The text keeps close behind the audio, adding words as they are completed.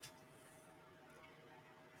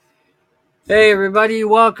Hey everybody,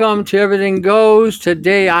 welcome to Everything Goes.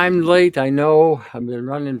 Today I'm late. I know I've been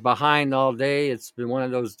running behind all day. It's been one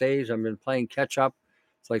of those days. I've been playing catch up.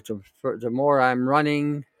 It's like the more I'm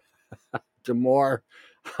running, the more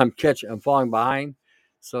I'm falling behind.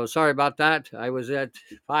 So sorry about that. I was at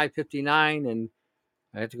 5:59 and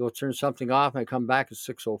I had to go turn something off. I come back at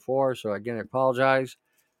 6:04. So again, I apologize.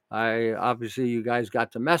 I obviously you guys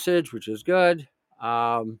got the message, which is good.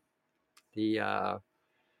 Um, the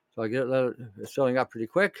So I get it's filling up pretty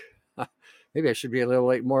quick. Maybe I should be a little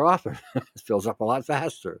late more often. It fills up a lot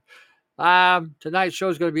faster. Tonight's show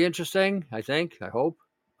is going to be interesting, I think, I hope.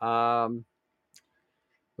 Um,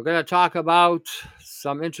 we're going to talk about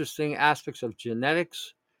some interesting aspects of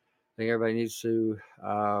genetics. I think everybody needs to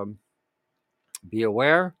be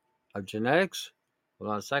aware of genetics.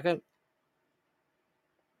 Hold on a second.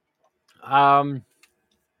 Um,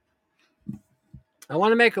 I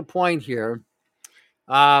want to make a point here.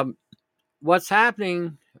 Um, what's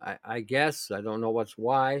happening, I guess, I don't know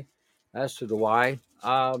why, as to the why,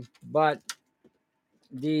 but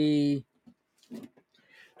the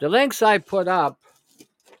the links I put up,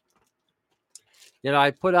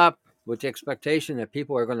 I put up with the expectation that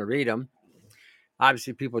people are going to read them.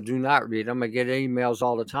 Obviously, people do not read them. I get emails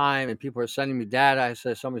all the time, and people are sending me data. I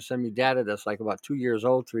said somebody sent me data that's like about 2 years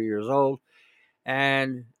old, 3 years old,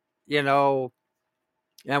 and you know,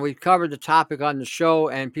 and we covered the topic on the show,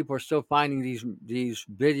 and people are still finding these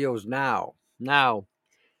videos now. Now,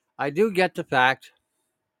 I do get the fact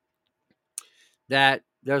that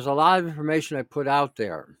there's a lot of information I put out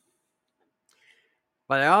there.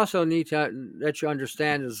 But I also need to let you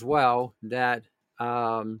understand as well that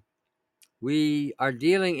we are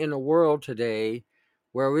dealing in a world today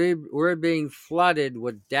where we're being flooded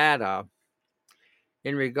with data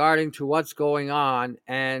in regarding to what's going on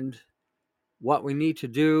and what we need to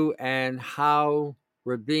do and how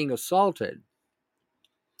we're being assaulted.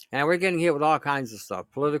 And we're getting hit with all kinds of stuff,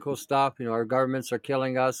 political stuff. Our governments are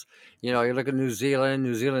killing us. You look at New Zealand.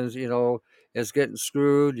 New Zealand's, is getting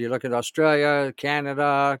screwed. You look at Australia,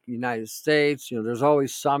 Canada, United States. There's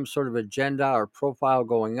always some sort of agenda or profile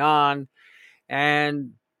going on,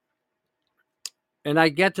 and I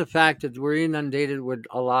get the fact that we're inundated with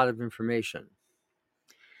a lot of information,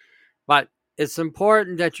 but it's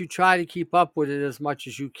important that you try to keep up with it as much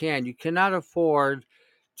as you can. You cannot afford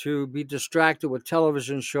to be distracted with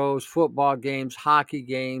television shows, football games, hockey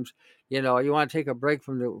games. You want to take a break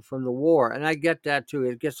from the war, and I get that too.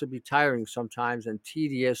 It gets to be tiring sometimes and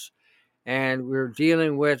tedious, and we're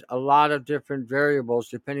dealing with a lot of different variables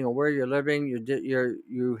depending on where you're living.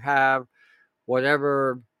 You have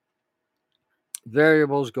whatever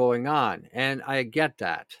variables going on, and I get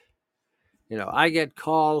that. I get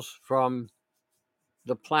calls from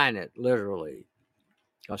the planet, literally.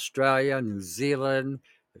 Australia, New Zealand.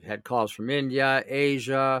 I've had calls from India,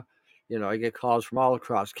 Asia. I get calls from all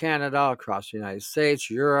across Canada, across the United States,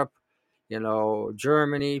 Europe,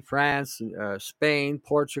 Germany, France, Spain,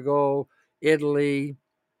 Portugal, Italy,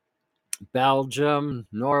 Belgium,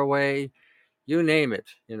 Norway, you name it,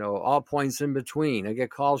 all points in between. I get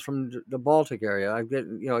calls from the Baltic area. I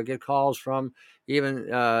get calls from even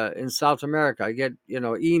in South America. I get,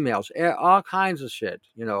 emails, all kinds of shit,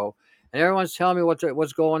 and everyone's telling me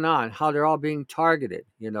what's going on, how they're all being targeted,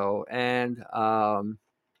 and uh,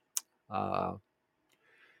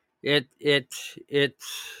 it it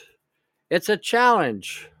it's a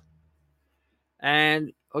challenge.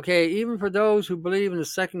 And okay, even for those who believe in the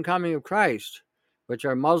second coming of Christ, which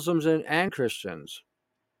are Muslims and Christians,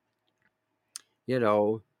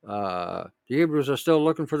 the Hebrews are still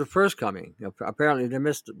looking for the first coming. Apparently, they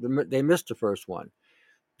missed the first one.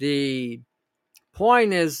 The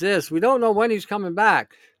point is this: we don't know when he's coming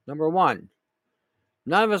back. Number one,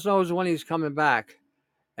 none of us knows when he's coming back.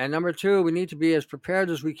 And number two, we need to be as prepared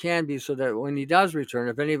as we can be, so that when he does return,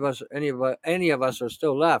 if any of us are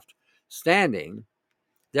still left standing,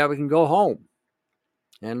 that we can go home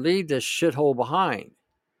and leave this shithole behind.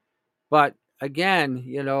 But again,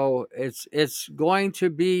 it's going to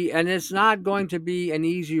be, and it's not going to be an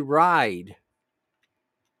easy ride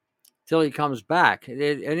till he comes back.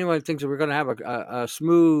 Anyone thinks that we're going to have a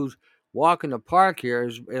smooth walk in the park here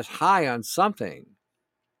is high on something.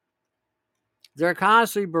 They're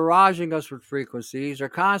constantly barraging us with frequencies. They're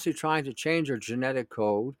constantly trying to change our genetic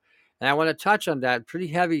code. And I want to touch on that pretty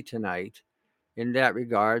heavy tonight in that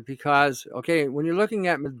regard, because, okay, when you're looking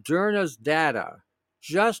at Moderna's data,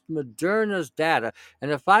 just Moderna's data, and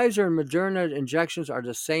the Pfizer and Moderna injections are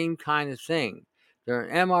the same kind of thing. They're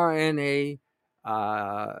an mRNA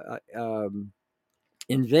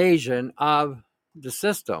invasion of the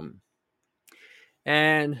system.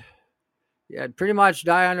 And, Yeah, pretty much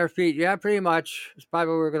die on our feet. Yeah, pretty much. It's probably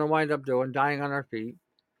what we're going to wind up doing, dying on our feet.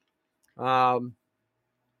 Um,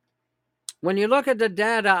 when you look at the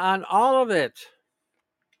data on all of it,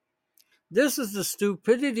 this is the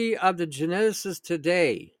stupidity of the geneticists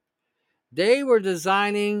today. They were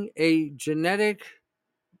designing a genetic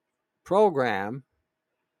program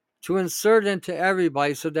to insert into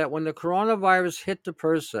everybody so that when the coronavirus hit the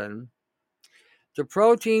person, the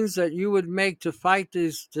proteins that you would make to fight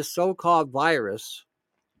this so-called virus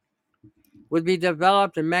would be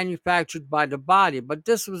developed and manufactured by the body. But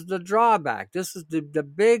this was the drawback. This is the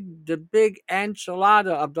big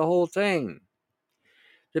enchilada of the whole thing.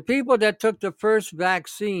 The people that took the first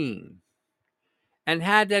vaccine and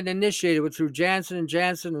had that initiated through Janssen and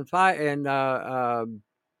Janssen and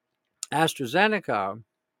AstraZeneca,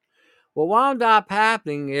 what wound up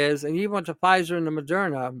happening is, and even with the Pfizer and the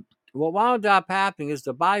Moderna, what wound up happening is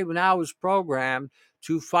the body now was programmed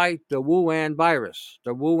to fight the Wuhan virus,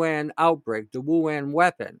 the Wuhan outbreak, the Wuhan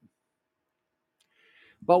weapon.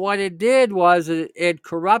 But what it did was it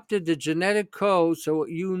corrupted the genetic code so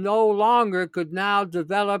you no longer could now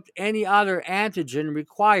develop any other antigen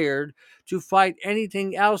required to fight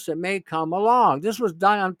anything else that may come along. This was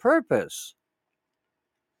done on purpose.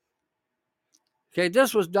 Okay,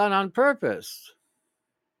 this was done on purpose.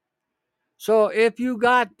 So if you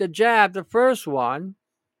got the jab, the first one,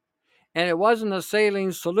 and it wasn't a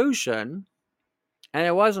saline solution, and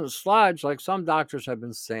it wasn't sludge like some doctors have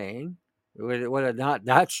been saying, whether not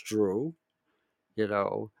that's true, you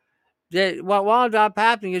know, what wound up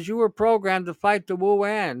happening is you were programmed to fight the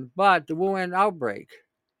Wuhan outbreak.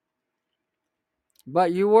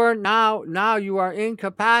 But you weren't now you are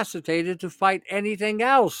incapacitated to fight anything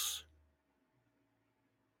else.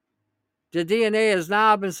 The DNA has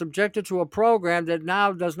now been subjected to a program that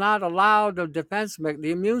now does not allow the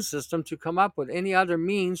immune system to come up with any other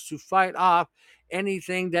means to fight off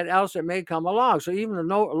anything that may come along. So even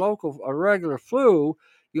a regular flu,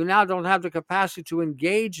 you now don't have the capacity to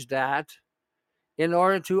engage that in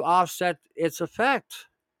order to offset its effect.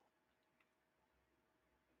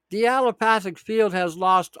 The allopathic field has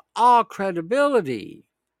lost all credibility.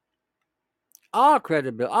 All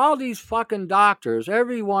credibility. All these fucking doctors,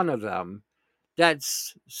 every one of them, that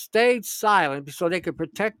stayed silent so they could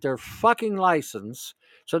protect their fucking license,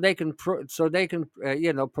 so they can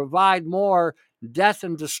provide more death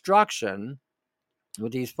and destruction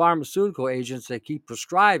with these pharmaceutical agents that keep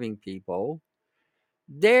prescribing people.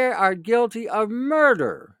 They are guilty of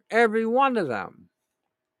murder, every one of them.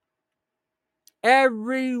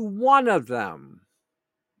 Every one of them.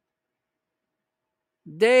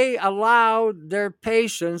 They allowed their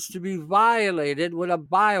patients to be violated with a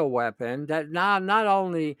bioweapon that now not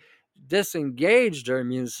only disengaged their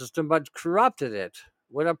immune system, but corrupted it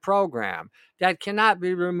with a program that cannot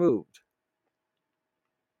be removed.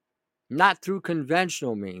 Not through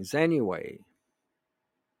conventional means, anyway.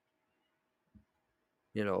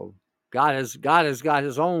 You know, God has got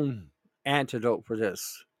his own antidote for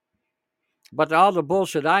this. But all the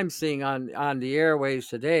bullshit I'm seeing on the airwaves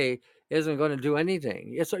today isn't going to do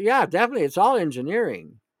anything. Definitely, it's all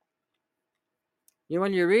engineering.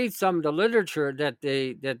 When you read some of the literature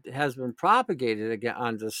that has been propagated again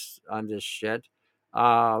on this shit,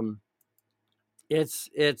 it's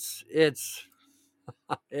it's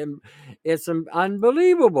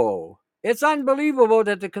unbelievable. It's unbelievable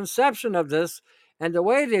that the conception of this and the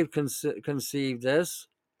way they've conceived this,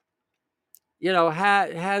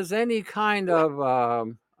 has any kind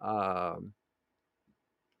of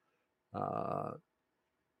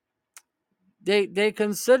they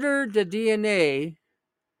consider the DNA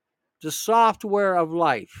the software of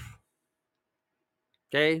life.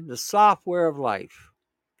 Okay, the software of life.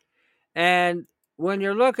 And when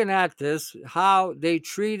you're looking at this, how they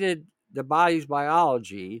treated the body's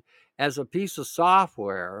biology as a piece of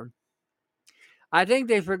software, I think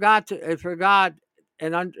they forgot the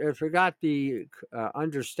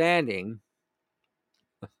understanding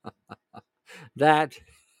that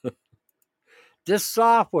this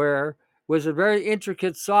software was a very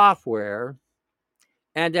intricate software,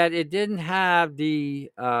 and that it didn't have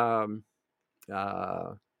that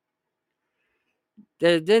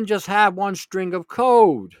it didn't just have one string of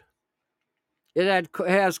code. It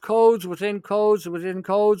has codes within codes within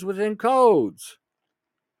codes within codes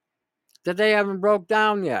that they haven't broke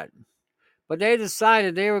down yet. But they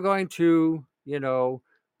decided they were going to,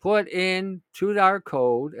 put into our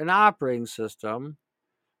code an operating system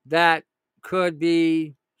that could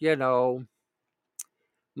be,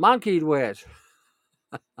 monkeyed with.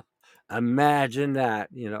 Imagine that,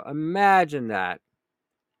 imagine that.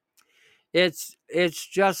 It's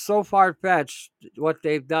just so far-fetched what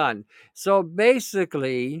they've done. So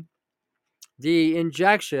basically, the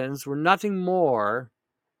injections were nothing more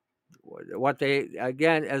what they,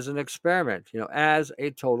 again, as an experiment, as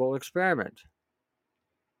a total experiment.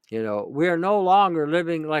 We are no longer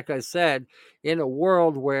living, like I said, in a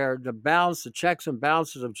world where the checks and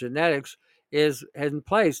balances of genetics is in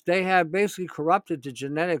place. They have basically corrupted the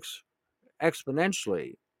genetics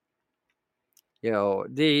exponentially.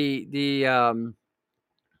 They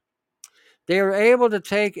are able to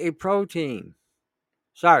take a protein.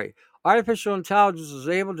 Sorry, artificial intelligence is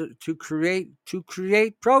able to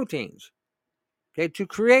create proteins. Okay, to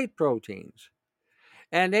create proteins.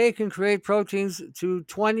 And they can create proteins to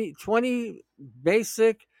 20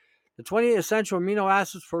 basic, the 20 essential amino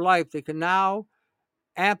acids for life. They can now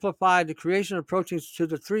amplify the creation of proteins to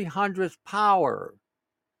the 300th power.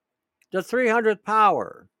 The 300th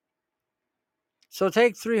power. So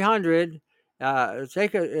take 300, how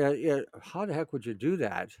the heck would you do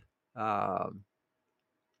that? Um,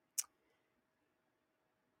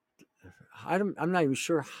 I'm not even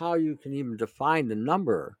sure how you can even define the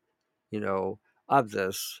number, of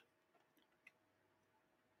this.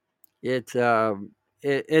 The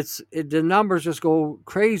numbers just go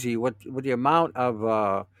crazy with the amount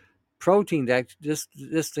of protein that this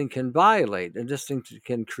thing can violate and this thing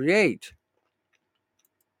can create.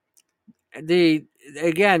 The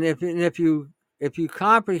Again, if you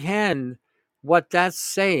comprehend what that's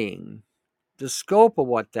saying, the scope of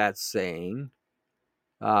what that's saying,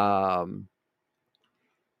 um,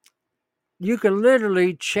 you can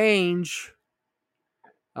literally change.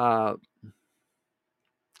 Uh,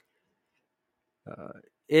 uh,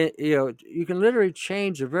 you can literally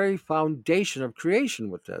change the very foundation of creation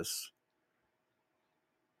with this.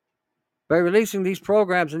 By releasing these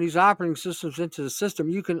programs and these operating systems into the system,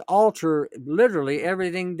 you can alter literally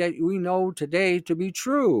everything that we know today to be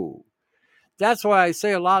true. That's why I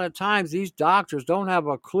say a lot of times these doctors don't have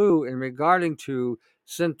a clue in regarding to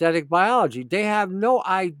synthetic biology. They have no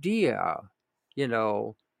idea,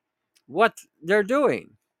 what they're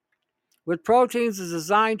doing. With proteins, the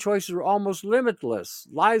design choices are almost limitless.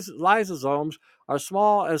 Lysosomes are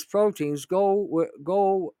small as proteins,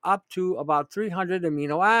 go up to about 300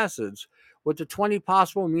 amino acids. With the 20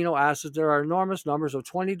 possible amino acids, there are enormous numbers of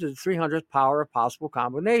 20 to the 300th power of possible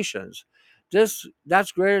combinations.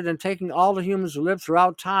 That's greater than taking all the humans who live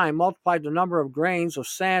throughout time, multiplied the number of grains of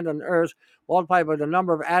sand on Earth, multiplied by the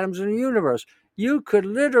number of atoms in the universe. You could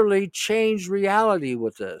literally change reality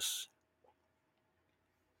with this.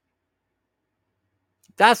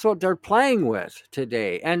 That's what they're playing with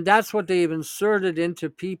today. And that's what they've inserted into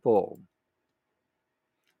people.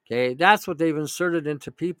 Okay, that's what they've inserted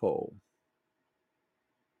into people.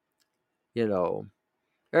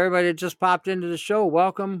 Everybody that just popped into the show,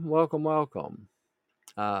 welcome, welcome, welcome.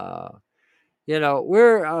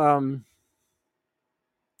 We're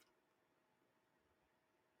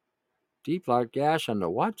deep large gash on the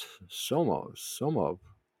what? Somo.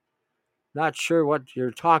 Not sure what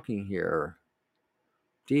you're talking here.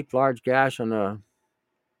 Deep large gash on the.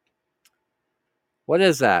 What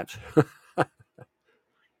is that?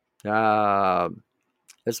 uh,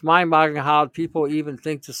 It's mind-boggling how people even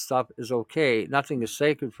think this stuff is okay. Nothing is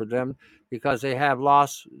sacred for them because they have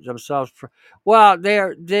lost themselves. Well,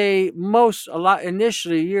 a lot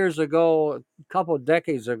initially years ago, a couple of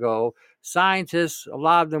decades ago, scientists, a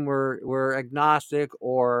lot of them were agnostic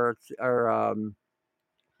or um,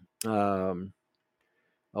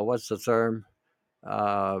 what's the term?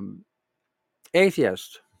 Um,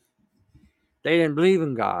 Atheist. They didn't believe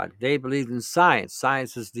in God. They believed in science.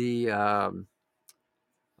 Science is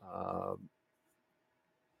uh,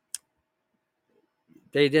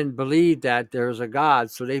 they didn't believe that there was a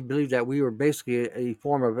God, so they believed that we were basically a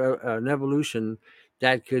form of an evolution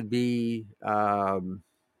that could be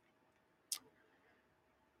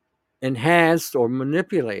enhanced or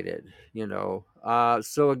manipulated.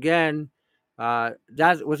 So again, that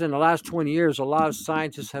within the last 20 years, a lot of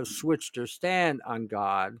scientists have switched their stand on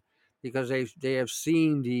God because they've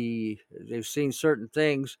seen certain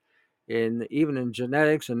things even in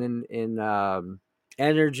genetics and in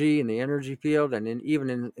energy, in the energy field, and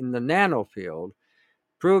even in the nano field,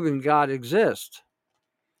 proving God exists.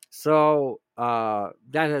 So that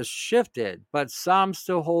has shifted, but some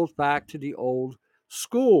still hold back to the old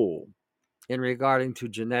school in regarding to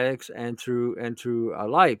genetics and through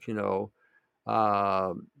life.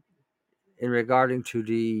 Um, in regarding to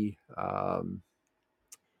the uh,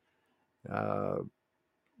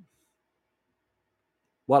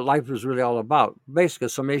 what life is really all about. Basically, a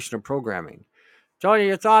summation of programming. Tony,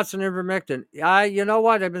 your thoughts on ivermectin? You know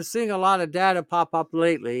what? I've been seeing a lot of data pop up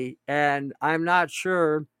lately, and I'm not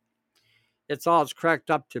sure it's all it's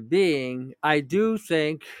cracked up to being. I do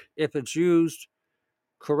think if it's used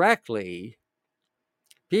correctly,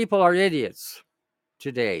 people are idiots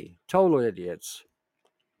today, total idiots.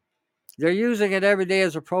 They're using it every day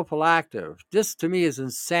as a prophylactic. This to me is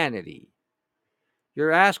insanity.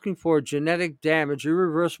 You're asking for genetic damage,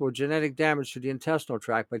 irreversible genetic damage to the intestinal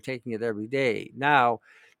tract by taking it every day. Now,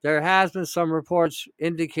 there has been some reports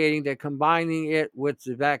indicating that combining it with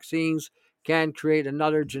the vaccines can create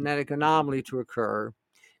another genetic anomaly to occur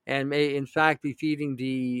and may in fact be feeding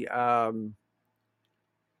the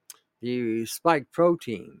spike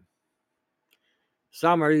protein.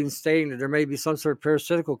 Some are even stating that there may be some sort of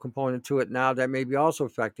parasitical component to it now that may be also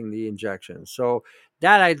affecting the injection. So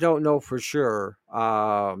that I don't know for sure.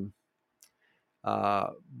 But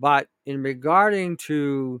in regarding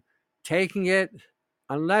to taking it,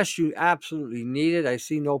 unless you absolutely need it, I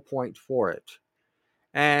see no point for it.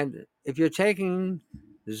 And if you're taking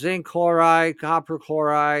zinc chloride, copper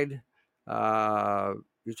chloride,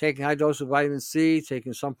 you're taking high dose of vitamin C,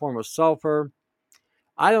 taking some form of sulfur,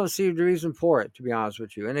 I don't see the reason for it, to be honest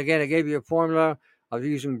with you. And again, I gave you a formula of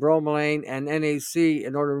using bromelain and NAC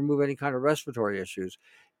in order to remove any kind of respiratory issues.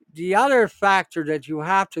 The other factor that you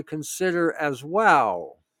have to consider as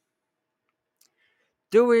well,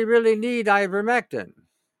 do we really need ivermectin?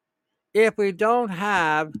 If we don't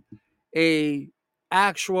have a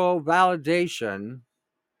actual validation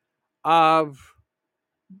of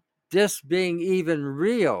this being even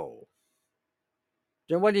real,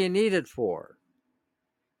 then what do you need it for?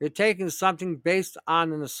 You're taking something based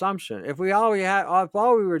on an assumption. If all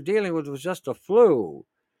we were dealing with was just a flu,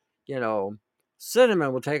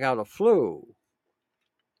 cinnamon will take out a flu.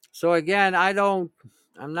 So again, I've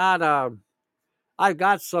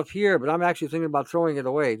got stuff here, but I'm actually thinking about throwing it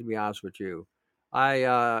away, to be honest with you.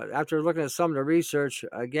 After looking at some of the research,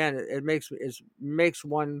 again, it makes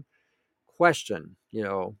one question,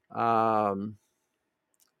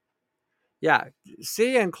 yeah,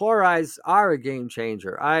 C and chlorides are a game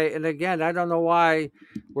changer. And again, I don't know why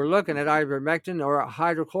we're looking at ivermectin or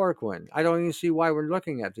hydrochloroquine. I don't even see why we're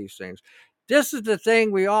looking at these things. This is the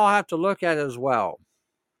thing we all have to look at as well.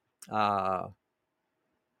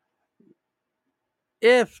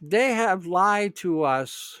 If they have lied to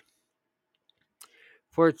us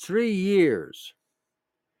for 3 years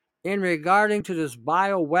in regarding to this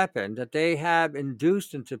bioweapon that they have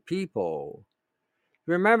induced into people,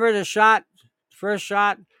 remember the first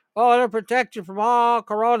shot? Oh, it'll protect you from all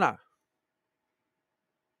corona.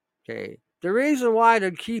 Okay. The reason why they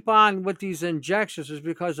keep on with these injections is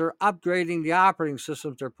because they're upgrading the operating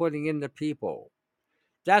systems they're putting into people.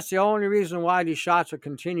 That's the only reason why these shots are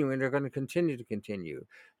continuing. They're going to continue.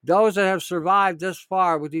 Those that have survived this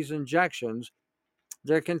far with these injections,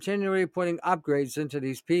 they're continually putting upgrades into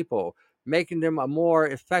these people, making them a more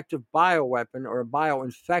effective bioweapon or a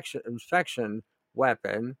infection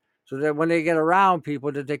weapon, so that when they get around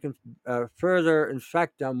people, that they can further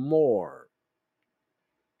infect them more.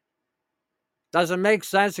 Does it make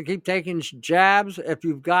sense to keep taking jabs if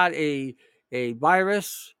you've got a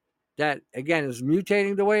virus that, again, is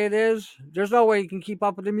mutating the way it is? There's no way you can keep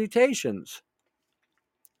up with the mutations.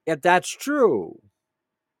 If that's true,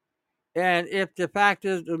 and if the fact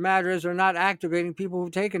is the matter is they're not activating people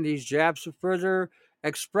who've taken these jabs to further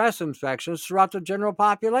express infections throughout the general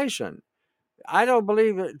population. I don't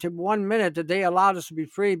believe it to 1 minute that they allowed us to be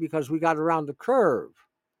free because we got around the curve.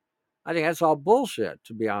 I think that's all bullshit,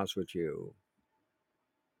 to be honest with you.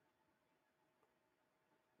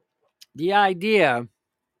 The idea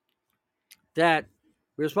that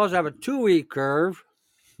we're supposed to have a 2-week curve,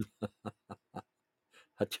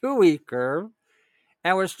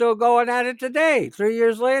 and we're still going at it today, 3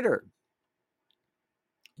 years later.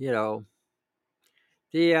 The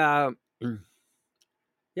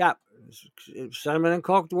yeah, cinnamon and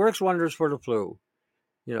coke works wonders for the flu.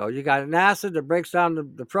 You got an acid that breaks down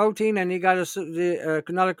the protein, and you got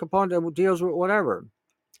another component that deals with whatever.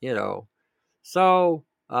 So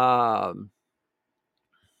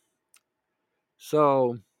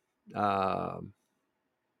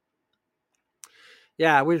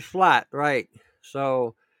yeah, we're flat, right?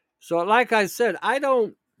 So like I said,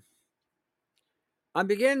 I'm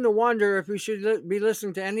beginning to wonder if we should be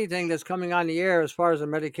listening to anything that's coming on the air as far as the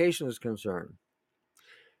medication is concerned.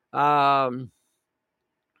 I'll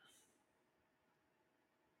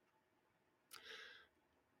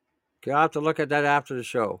have to look at that after the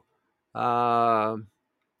show.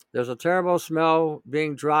 There's a terrible smell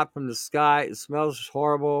being dropped from the sky. It smells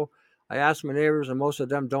horrible. I asked my neighbors, and most of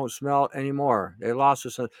them don't smell it anymore. They lost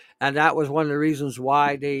it, and that was one of the reasons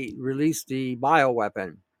why they released the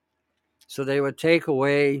bioweapon, so they would take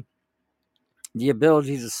away the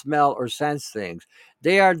ability to smell or sense things.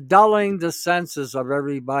 They are dulling the senses of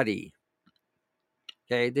everybody.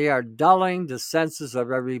 Okay, they are dulling the senses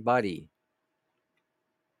of everybody.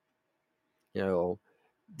 You know,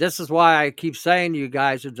 this is why I keep saying to you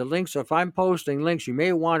guys that the links, if I'm posting links, you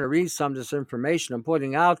may want to read some of this information I'm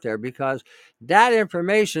putting out there, because that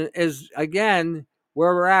information is, again,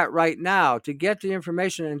 where we're at right now. To get the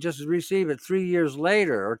information and just receive it 3 years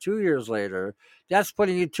later or 2 years later, that's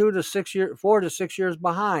putting you 4 to 6 years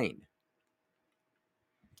behind.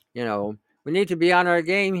 You know, we need to be on our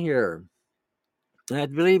game here. And I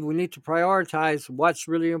believe we need to prioritize what's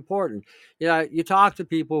really important. You know, you talk to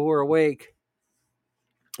people who are awake,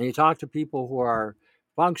 and you talk to people who are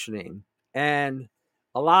functioning, and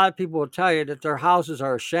a lot of people will tell you that their houses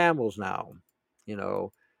are shambles now. You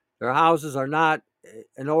know, their houses are not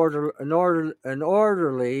an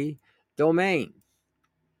orderly domain.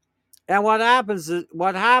 And what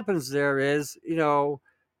happens there is, you know,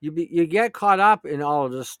 you get caught up in all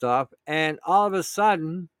of this stuff, and all of a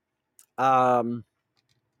sudden, um,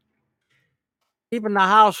 keeping the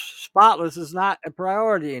house spotless is not a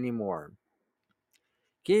priority anymore.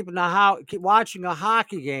 Watching a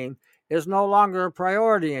hockey game is no longer a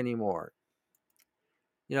priority anymore.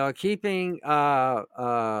 You know, keeping uh,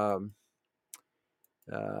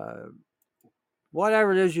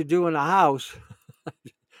 whatever it is you do in the house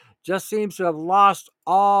just seems to have lost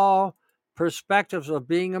all perspectives of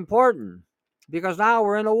being important, because now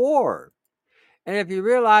we're in a war. And if you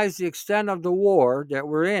realize the extent of the war that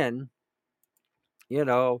we're in, you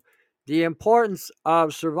know, the importance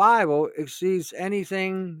of survival exceeds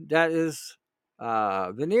anything that is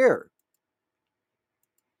veneer.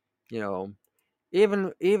 You know,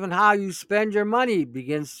 even how you spend your money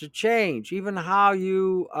begins to change. Even uh,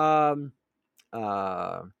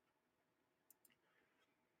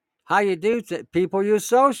 how you do people you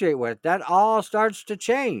associate with, that all starts to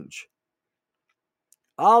change.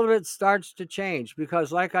 All of it starts to change,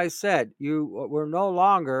 because, like I said, we're no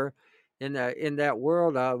longer in that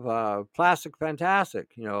world of plastic fantastic.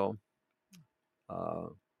 You know, uh,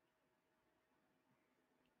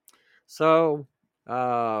 so.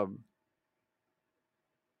 Um,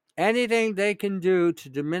 Anything they can do to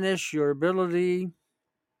diminish your ability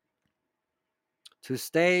to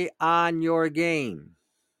stay on your game,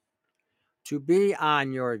 to be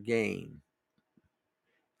on your game,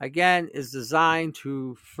 again, is designed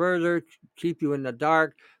to further keep you in the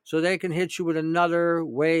dark, so they can hit you with another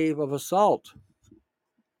wave of assault.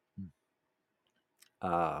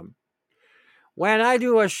 Um, when I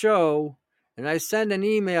do a show and I send an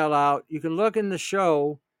email out, you can look in the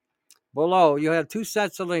show below. You have two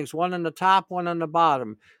sets of links, one on the top, one on the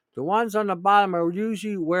bottom. The ones on the bottom are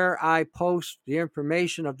usually where I post the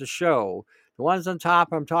information of the show. The ones on top,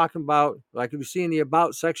 I'm talking about, like you see in the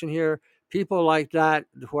About section here, people like that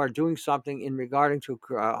who are doing something in regarding to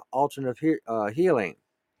alternative healing.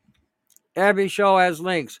 Every show has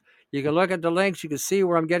links. You can look at the links. You can see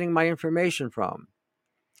where I'm getting my information from.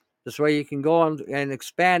 This way you can go on and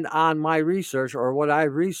expand on my research or what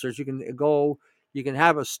I've researched. You can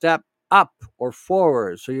have a step up or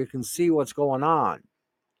forward so you can see what's going on.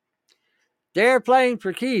 They're playing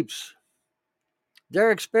for keeps.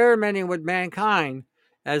 They're experimenting with mankind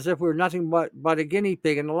as if we're nothing but a guinea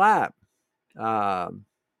pig in the lab. Um,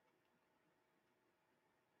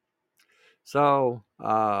 so,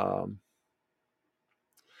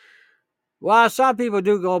 well, some people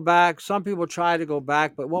do go back. Some people try to go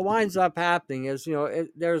back, but what winds up happening is, you know,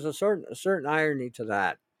 there's a certain irony to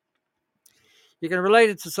that. You can relate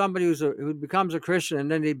it to somebody who becomes a Christian and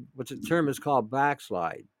then what the term is called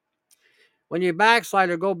backslide. When you backslide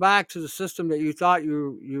or go back to the system that you thought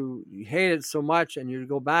you hated so much, and you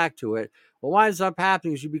go back to it, what winds up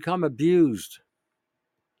happening is you become abused.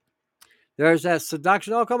 There's that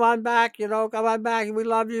seduction. Oh, come on back, you know, come on back. We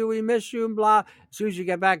love you. We miss you, and blah. As soon as you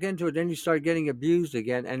get back into it, then you start getting abused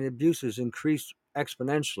again, and the abuse is increased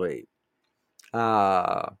exponentially.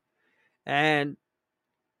 And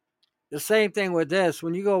the same thing with this.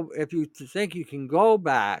 When you go, if you think you can go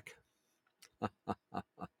back,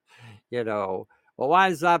 you know, what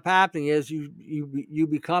winds up happening is you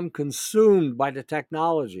become consumed by the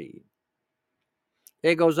technology.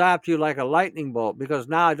 It goes after you like a lightning bolt, because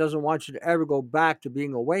now it doesn't want you to ever go back to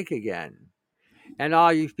being awake again. And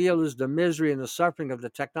all you feel is the misery and the suffering of the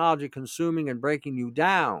technology consuming and breaking you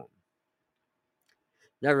down.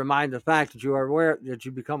 Never mind the fact that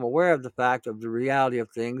you become aware of the fact of the reality of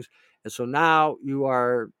things. And so now you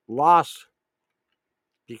are lost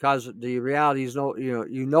because the reality is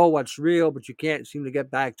you know what's real, but you can't seem to get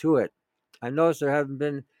back to it. I noticed there haven't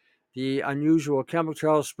been the unusual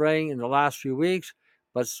chemtrail spraying in the last few weeks,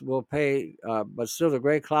 but but still the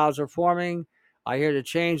gray clouds are forming. I hear the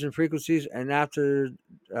change in frequencies, and after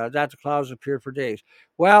that, the clouds appear for days.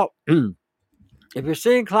 Well, if you're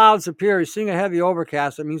seeing clouds appear, you're seeing a heavy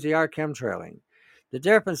overcast, that means they are chemtrailing. The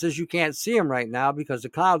difference is you can't see them right now because the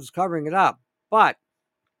cloud is covering it up. But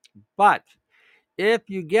if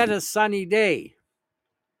you get a sunny day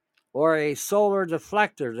or a solar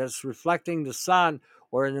deflector that's reflecting the sun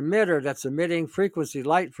or an emitter that's emitting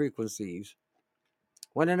light frequencies,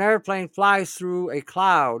 when an airplane flies through a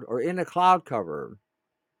cloud or in a cloud cover,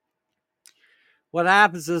 what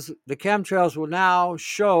happens is the chemtrails will now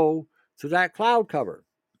show through that cloud cover,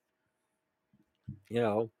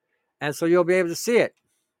 and so you'll be able to see it.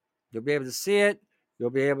 You'll be able to see it. You'll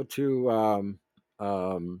be able to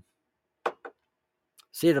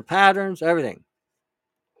see the patterns, everything.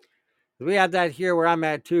 We have that here where I'm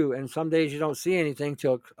at too, and some days you don't see anything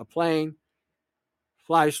till a plane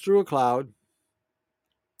flies through a cloud,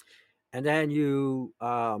 and then you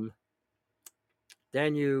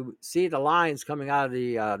see the lines coming out of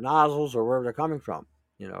the nozzles or wherever they're coming from.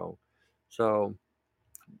 So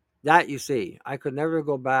that you see. I could never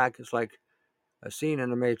go back. It's like a scene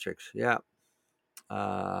in the Matrix. Yeah.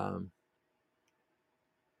 Um,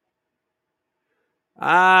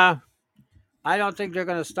 uh, I don't think they're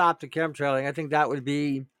going to stop the chemtrailing. I think that would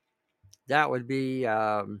be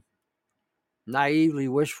naively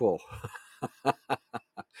wishful.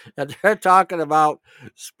 That they're talking about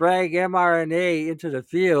spraying mRNA into the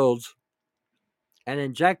fields and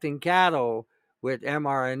injecting cattle with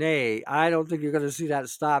mRNA. I don't think you're going to see that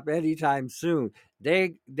stop anytime soon.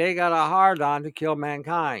 They got a hard on to kill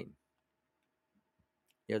mankind.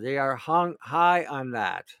 Yeah, they are hung high on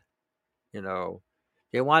that. You know,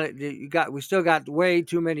 they want it. We still got way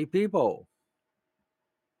too many people.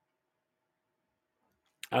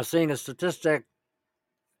 I was seeing a statistic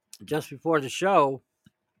just before the show.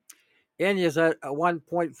 India's at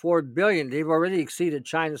 1.4 billion. They've already exceeded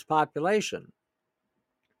China's population.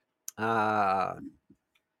 Uh,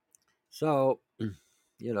 so,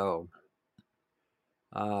 you know,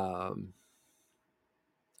 um,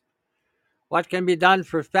 what can be done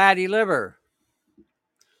for fatty liver?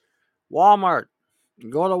 Walmart.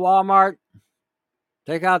 Go to Walmart,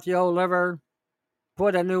 take out the old liver,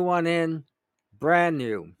 put a new one in, brand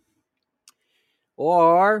new.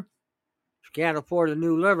 Or, if you can't afford a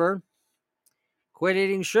new liver, quit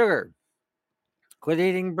eating sugar, quit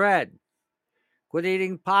eating bread, quit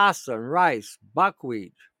eating pasta and rice,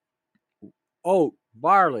 buckwheat, oat,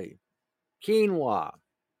 barley, quinoa,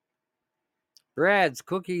 breads,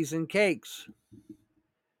 cookies, and cakes.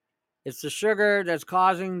 It's the sugar that's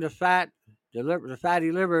causing the fatty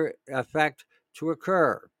liver effect to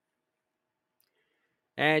occur.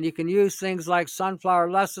 And you can use things like sunflower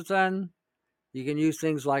lecithin. You can use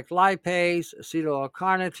things like lipase,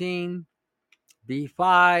 acetyl-L-carnitine,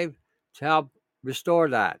 B5 to help restore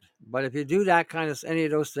that. But if you do any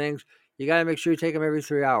of those things, you got to make sure you take them every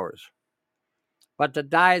 3 hours. But the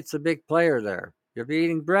diet's a big player there. If you're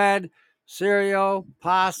eating bread, cereal,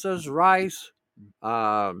 pastas, rice,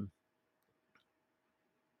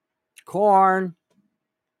 corn,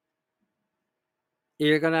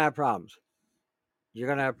 you're going to have problems. You're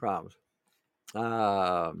going to have problems.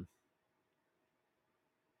 Um,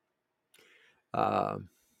 um,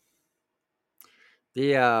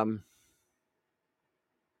 the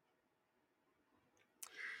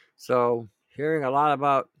So hearing a lot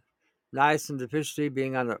about niacin deficiency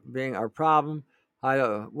being our problem.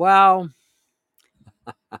 Well,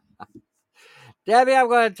 Debbie, I'm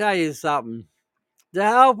going to tell you something. The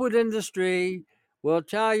health food industry will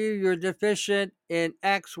tell you you're deficient in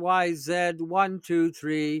X, Y, Z, 1, 2,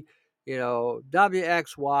 3, W,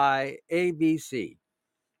 X, Y, A, B, C.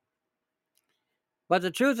 But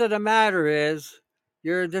the truth of the matter is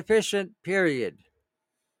you're deficient, period.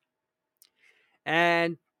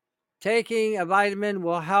 And taking a vitamin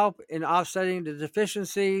will help in offsetting the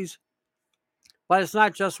deficiencies, but it's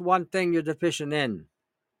not just one thing you're deficient in.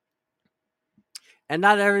 And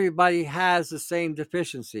not everybody has the same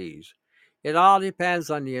deficiencies. It all depends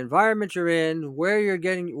on the environment you're in, where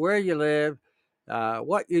you live,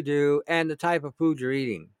 what you do, and the type of food you're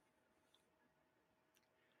eating.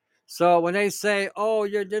 So when they say, "Oh,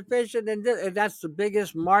 you're deficient in this," that's the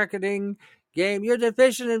biggest marketing game. You're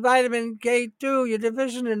deficient in vitamin K2. You're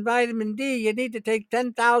deficient in vitamin D. You need to take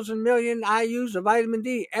 10,000 million IUs of vitamin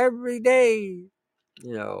D every day.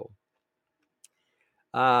 You know.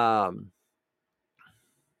 Um,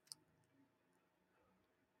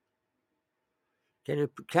 Can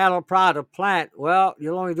you cattle prod a plant? Well,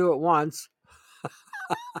 you'll only do it once.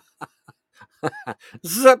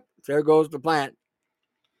 Zip! There goes the plant.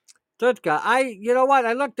 Tutka, you know what?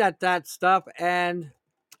 I looked at that stuff and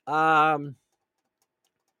um,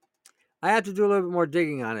 I had to do a little bit more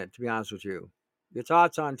digging on it, to be honest with you. Your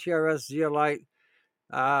thoughts on TRS zeolite?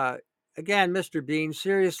 Uh, Again, Mr. Bean,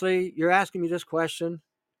 seriously, you're asking me this question?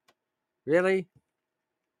 Really?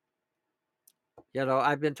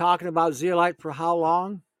 I've been talking about zeolite for how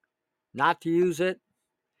long? Not to use it,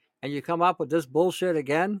 and you come up with this bullshit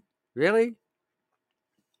again? Really?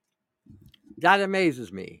 That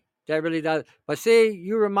amazes me. That really does. But see,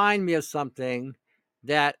 you remind me of something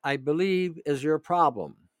that I believe is your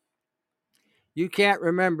problem. You can't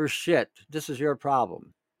remember shit. This is your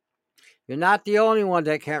problem. You're not the only one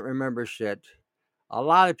that can't remember shit. A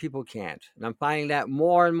lot of people can't. And I'm finding that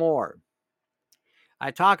more and more.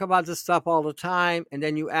 I talk about this stuff all the time, and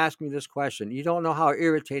then you ask me this question. You don't know how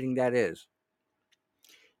irritating that is.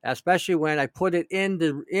 Especially when I put it in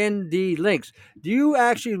the links. Do you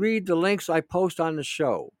actually read the links I post on the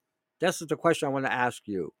show? This is the question I want to ask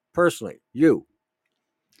you personally. You.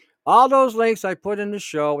 All those links I put in the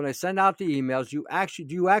show when I send out the emails, do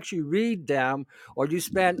you actually read them, or do you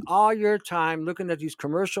spend all your time looking at these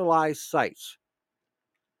commercialized sites?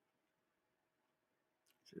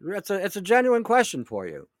 It's a genuine question for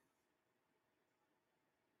you.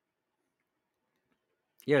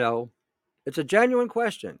 It's a genuine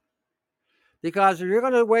question. Because if you're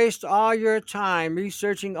going to waste all your time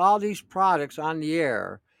researching all these products on the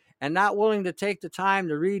air and not willing to take the time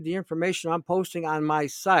to read the information I'm posting on my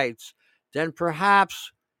sites, then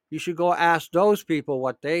perhaps you should go ask those people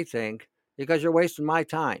what they think, because you're wasting my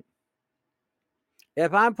time.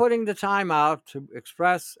 If I'm putting the time out to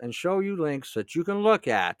express and show you links that you can look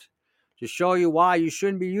at to show you why you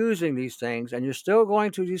shouldn't be using these things, and you're still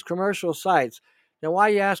going to these commercial sites, then why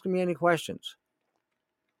are you asking me any questions?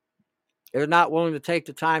 You're not willing to take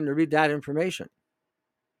the time to read that information.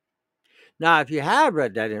 Now, if you have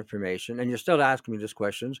read that information and you're still asking me these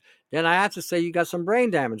questions, then I have to say you got some brain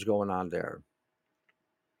damage going on there.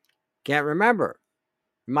 Can't remember.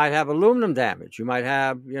 You might have aluminum damage. You might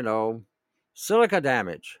have, silica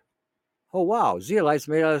damage. Oh, wow. Zeolite's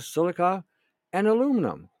made out of silica and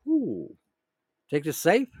aluminum. Ooh. Take this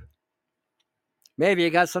safe? Maybe you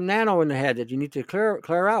got some nano in the head that you need to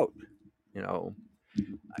clear out.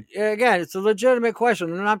 Again, it's a legitimate question,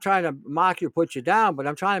 and I'm not trying to mock you, put you down, but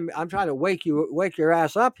I'm trying to wake your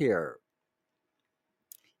ass up here.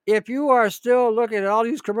 If you are still looking at all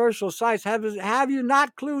these commercial sites, have you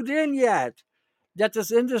not clued in yet that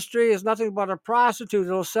this industry is nothing but a prostitute?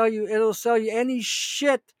 It'll sell you any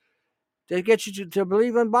shit that gets you to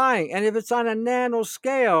believe in buying. And if it's on a nano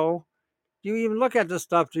scale, do you even look at this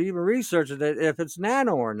stuff to even research it, if it's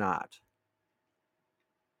nano or not?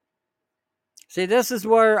 See, this is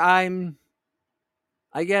where I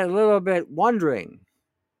get a little bit wondering.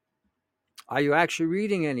 Are you actually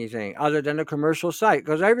reading anything other than a commercial site?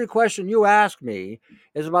 Because every question you ask me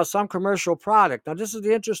is about some commercial product. Now, this is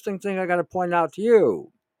the interesting thing I got to point out to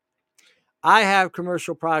you. I have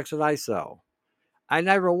commercial products that I sell. I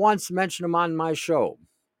never once mention them on my show.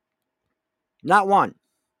 Not one.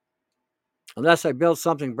 Unless I build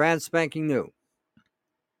something brand spanking new.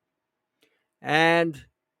 And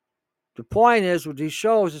the point is with these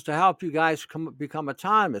shows is to help you guys become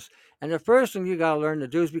autonomous. And the first thing you got to learn to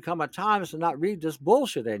do is become autonomous and not read this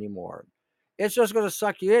bullshit anymore. It's just going to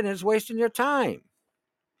suck you in, and it's wasting your time.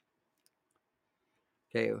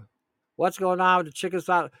 Okay, what's going on with the chickens?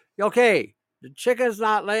 Okay, the chicken's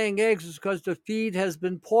not laying eggs is because the feed has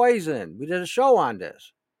been poisoned. We did a show on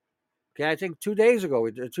this. Okay, I think 2 days ago,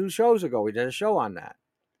 2 shows ago, we did a show on that.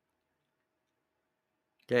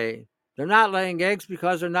 Okay, they're not laying eggs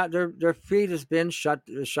because their feed has been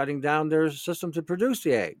shutting down their system to produce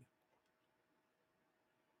the egg.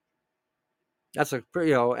 That's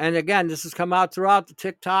and again, this has come out throughout the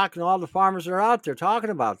TikTok, and all the farmers are out there talking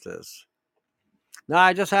about this. Now,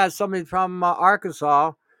 I just had somebody from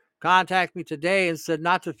Arkansas contact me today and said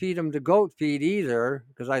not to feed them the goat feed either,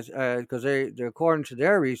 because they according to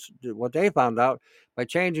their what they found out, by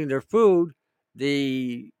changing their food,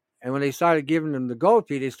 and when they started giving them the goat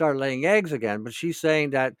feed, they started laying eggs again. But she's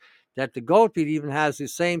saying that the goat feed even has the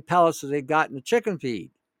same pellets that they got in the chicken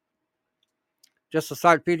feed. Just to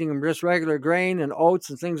start feeding them just regular grain and oats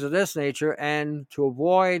and things of this nature, and to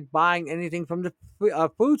avoid buying anything from the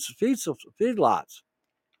feedlots.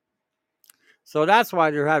 So that's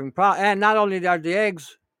why they're having problems. And not only are the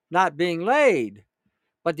eggs not being laid,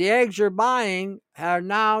 but the eggs you're buying are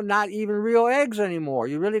now not even real eggs anymore.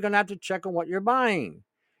 You're really going to have to check on what you're buying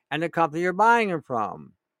and the company you're buying them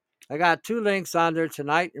from. I got 2 links on there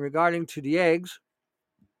tonight regarding to the eggs.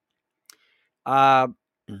 Uh,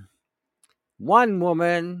 one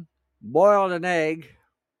woman boiled an egg,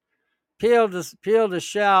 peeled the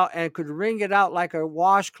shell, and could wring it out like a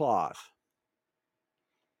washcloth.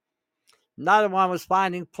 Another one was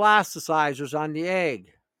finding plasticizers on the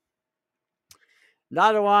egg.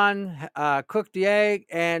 Another one cooked the egg,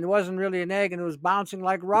 and it wasn't really an egg, and it was bouncing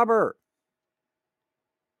like rubber.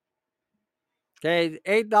 Okay,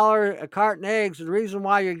 $8 a carton eggs. The reason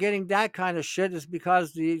why you're getting that kind of shit is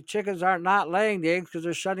because the chickens are not laying the eggs because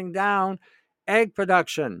they're shutting down egg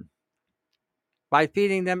production by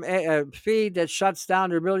feeding them feed that shuts down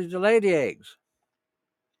their ability to lay the eggs.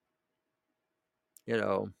 You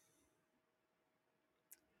know,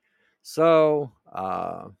 so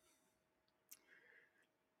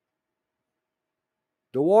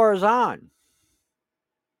the war is on.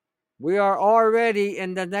 We are already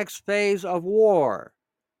in the next phase of war,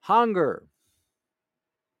 hunger.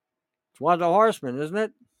 It's one of the horsemen, isn't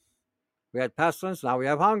it? We had pestilence, now we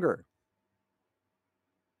have hunger.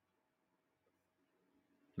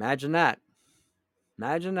 Imagine that.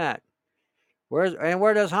 Imagine that.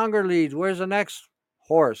 Where does hunger lead? Where's the next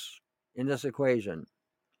horse in this equation?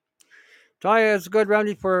 Tell you it's a good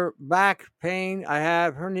remedy for back pain. I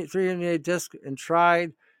have 3 herniated disc and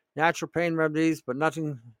tried natural pain remedies, but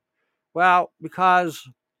nothing. Well, because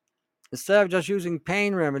instead of just using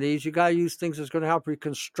pain remedies, you got to use things that's going to help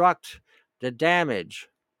reconstruct the damage.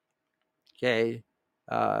 Okay.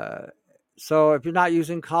 So if you're not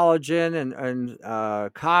using collagen and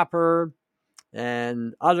copper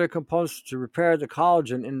and other components to repair the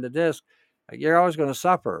collagen in the disc, you're always going to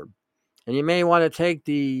suffer. And you may want to take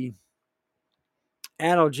the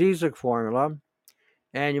analgesic formula,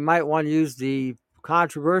 and you might want to use the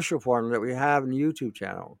controversial formula that we have in the YouTube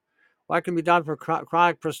channel. What can be done for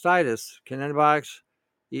chronic prostatitis? Can antibiotics?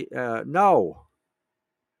 No.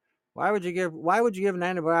 Why would you give an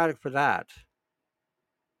antibiotic for that?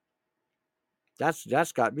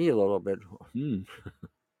 That's got me a little bit.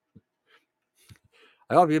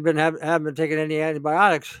 I hope you haven't been taking any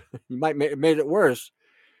antibiotics. You might have made it worse.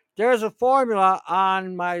 There's a formula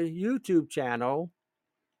on my YouTube channel.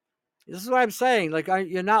 This is what I'm saying. Like,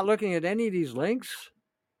 you're not looking at any of these links.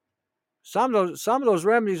 Some of those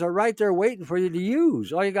remedies are right there waiting for you to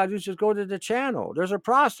use. All you got to do is just go to the channel. There's a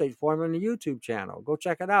prostate formula on the YouTube channel. Go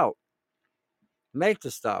check it out. Make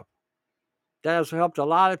the stuff. That has helped a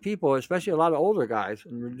lot of people, especially a lot of older guys,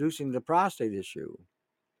 in reducing the prostate issue.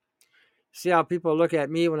 See how people look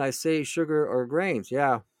at me when I say sugar or grains?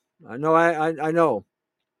 Yeah, I know. I know.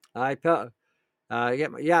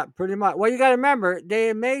 Yeah, pretty much. Well, you got to remember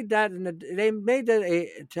they made that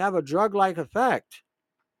to have a drug-like effect.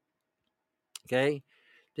 Okay,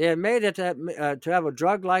 they had made it to have a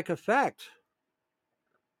drug-like effect.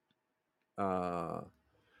 Lara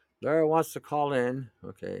wants to call in.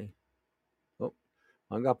 Okay. Oh,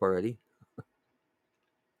 hung up already.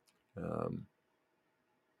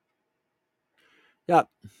 Yeah.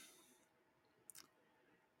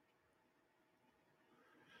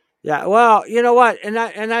 Yeah, well, you know what, and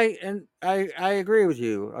I agree with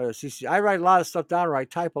you, CC. I write a lot of stuff down, or I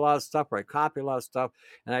type a lot of stuff, or I copy a lot of stuff,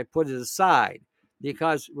 and I put it aside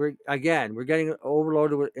because we're getting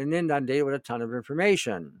overloaded and inundated with a ton of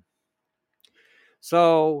information.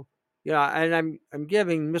 So, and I'm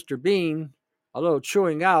giving Mr. Bean a little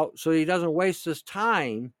chewing out so he doesn't waste his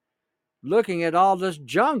time looking at all this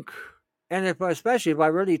junk. And especially if I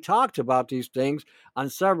already talked about these things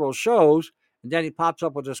on several shows, and then he pops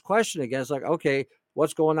up with this question again, it's like, okay,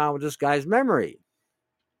 what's going on with this guy's memory?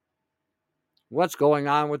 What's going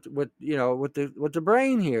on with the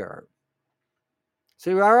brain here?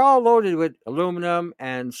 See, we are all loaded with aluminum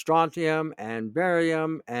and strontium and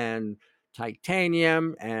barium and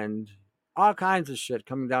titanium and all kinds of shit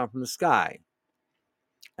coming down from the sky.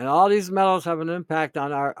 And all these metals have an impact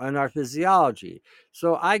on our physiology.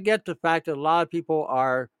 So I get the fact that a lot of people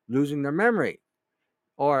are losing their memory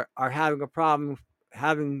or are having a problem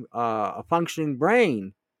having a functioning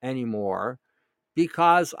brain anymore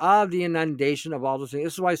because of the inundation of all those things.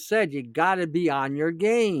 This is why I said you got to be on your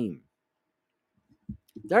game.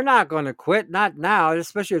 They're not going to quit, not now,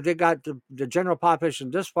 especially if they got the general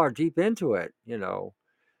population this far deep into it.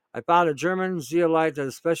 I found a German zeolite that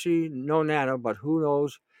especially no nano, but who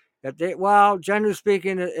knows if generally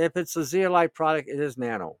speaking, if it's a zeolite product, it is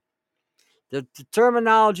nano. The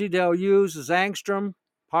terminology they'll use is angstrom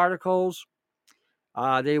particles.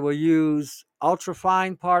 They will use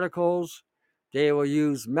ultrafine particles. They will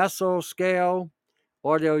use mesoscale,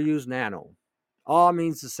 or they'll use nano. All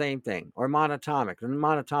means the same thing, or monatomic. And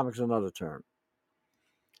monatomic is another term.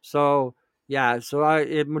 So Yeah, so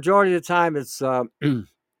majority of the time it's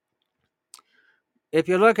if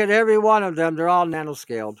you look at every one of them, they're all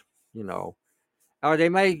nanoscaled, you know, or they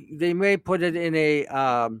may put it in a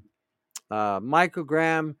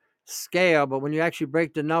microgram scale, but when you actually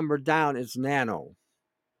break the number down, it's nano.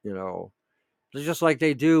 You know, it's just like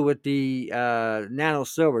they do with the nano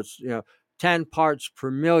silvers. 10 parts per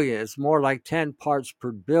million. It's more like 10 parts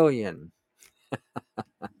per billion.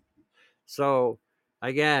 So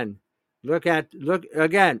again, look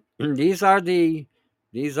again. These are the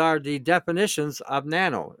definitions of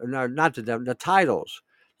nano. No, not the titles.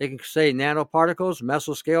 They can say nanoparticles,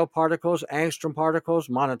 mesoscale particles, angstrom particles,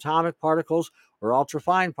 monatomic particles, or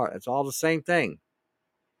ultrafine particles. It's all the same thing.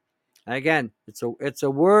 And again, it's a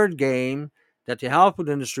word game that the health food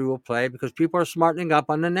industry will play because people are smartening up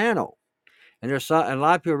on the nano, and and a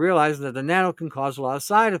lot of people realize that the nano can cause a lot of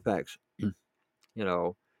side effects. You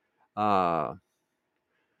know, uh,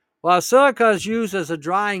 Well, silica is used as a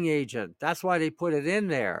drying agent. That's why they put it in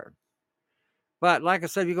there. But like I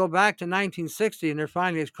said, if you go back to 1960 and they're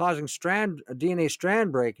finding it's causing DNA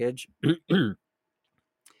strand breakage,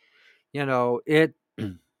 it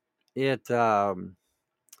it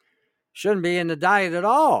shouldn't be in the diet at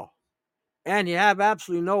all. And you have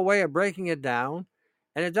absolutely no way of breaking it down.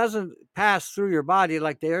 And it doesn't pass through your body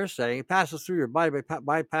like they're saying. It passes through your body by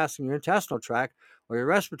bypassing your intestinal tract or your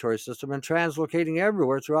respiratory system and translocating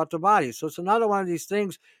everywhere throughout the body. So it's another one of these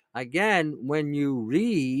things. Again, when you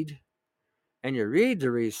read the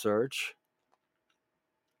research,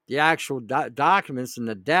 the actual documents and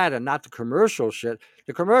the data, not the commercial shit.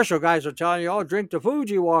 The commercial guys are telling you, "Oh, drink the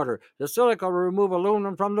Fuji water. The silica will remove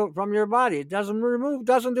aluminum from your body." It doesn't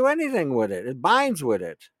do anything with it. It binds with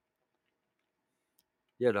it.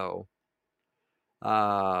 You know,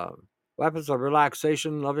 uh, weapons of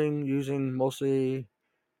relaxation, loving using mostly.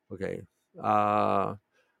 Okay. Uh,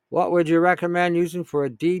 what would you recommend using for a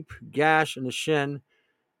deep gash in the shin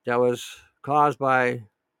that was caused by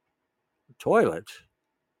toilet?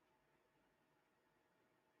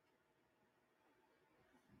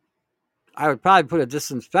 I would probably put a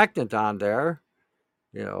disinfectant on there,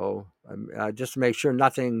 just to make sure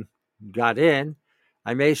nothing got in.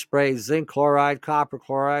 I may spray zinc chloride, copper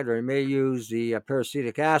chloride, or I may use the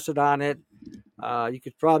peracetic acid on it. You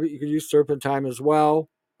could use turpentine as well.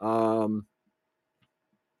 Um,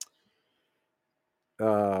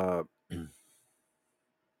 uh, and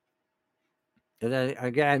then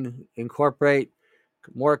again, incorporate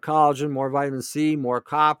more collagen, more vitamin C, more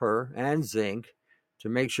copper, and zinc to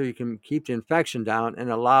make sure you can keep the infection down and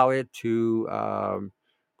allow it to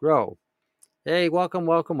grow. Hey, welcome,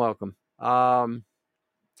 welcome, welcome.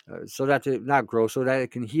 So that it not grow, so that it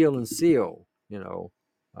can heal and seal.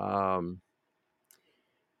 Um,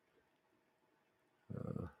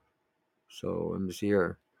 uh, so let me see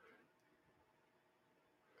here.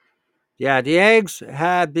 Yeah, the eggs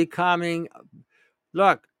have becoming.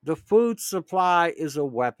 Look, the food supply is a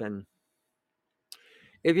weapon.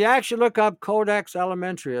 If you actually look up Codex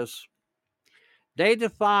Alimentarius, they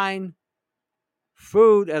define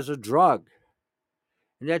food as a drug,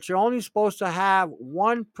 and that you're only supposed to have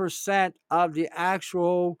 1% of the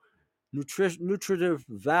actual nutritive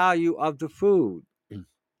value of the food.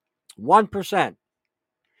 1%.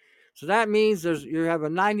 So that means you have a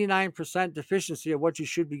 99% deficiency of what you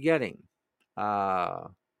should be getting. Uh,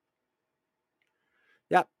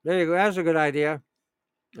 yeah, there you go. That's a good idea.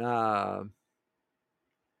 Uh,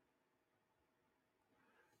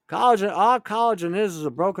 all collagen is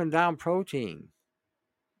a broken down protein.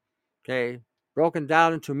 Okay, broken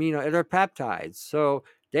down into amino peptides. So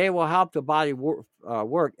they will help the body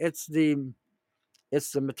work. It's the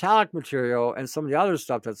metallic material and some of the other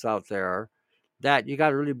stuff that's out there that you got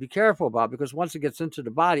to really be careful about, because once it gets into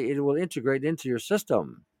the body, it will integrate into your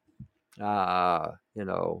system. Uh, you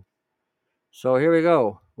know, So here we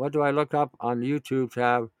go. What do I look up on the YouTube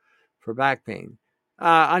tab for back pain?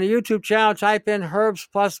 On the YouTube channel, type in Herbs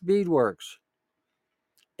Plus Beadworks.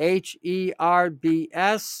 HerbsPlusBeadWorks.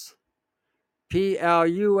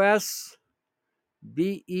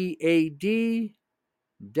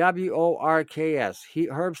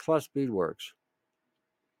 Herbs Plus Beadworks.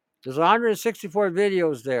 There's 164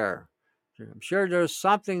 videos there. I'm sure there's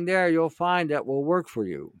something there you'll find that will work for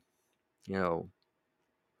you. You know,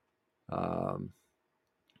 um,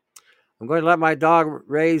 I'm going to let my dog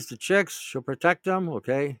raise the chicks. She'll protect them.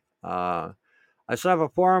 Okay. I set up a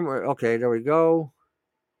forum. Okay, there we go.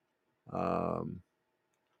 Um,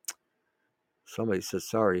 Somebody said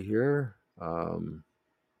sorry here.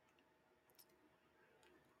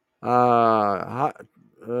 Uh,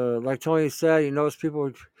 like Tony said, he knows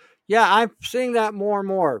people. Yeah, I'm seeing that more and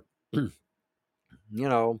more. you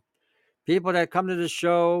know, People that come to the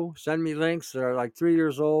show send me links that are like 3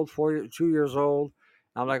 years old, 2 years old.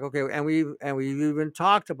 I'm like, okay, and we even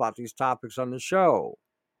talked about these topics on the show.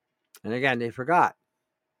 And again, they forgot.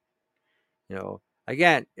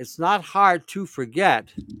 Again, it's not hard to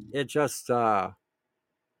forget. It just okay,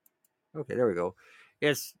 there we go.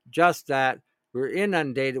 It's just that we're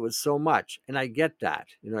inundated with so much, and I get that.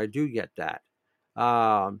 I do get that.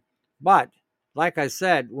 But like I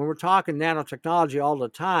said, when we're talking nanotechnology all the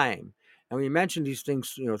time, and we mention these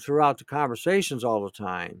things, throughout the conversations all the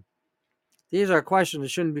time, these are questions that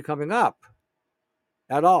shouldn't be coming up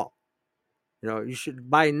at all. You should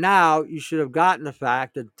by now you should have gotten the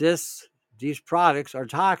fact that these products are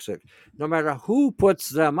toxic, no matter who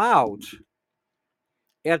puts them out.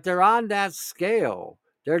 If they're on that scale,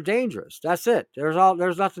 they're dangerous. That's it.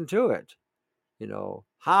 There's nothing to it.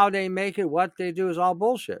 How they make it, what they do is all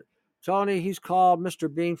bullshit. Tony, he's called Mr.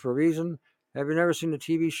 Bean for a reason. Have you never seen the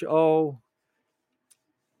TV show? Oh,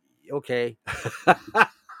 okay.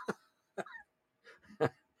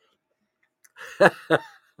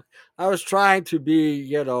 I was trying to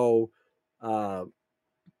be, uh,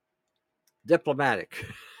 diplomatic,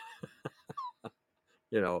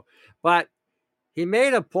 but he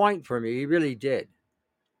made a point for me. He really did.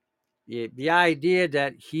 The idea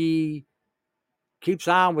that he keeps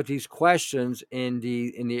on with these questions in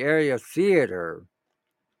the area of theater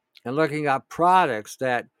and looking at products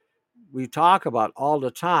that we talk about all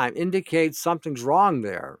the time indicates something's wrong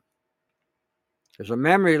there. There's a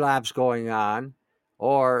memory lapse going on,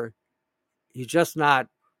 or he's just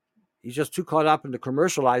too caught up in the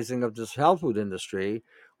commercializing of this health food industry,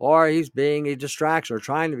 or he's being a distraction or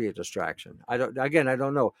trying to be a distraction. I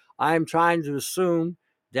don't know. I'm trying to assume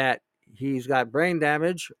that he's got brain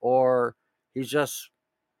damage, or he just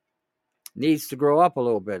needs to grow up a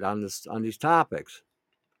little bit on these topics.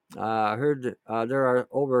 I heard there are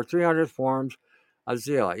over 300 forms of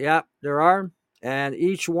zeolite. Yeah, there are, and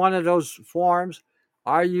each one of those forms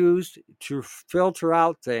are used to filter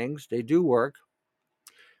out things. They do work,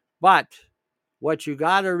 but what you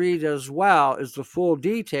got to read as well is the full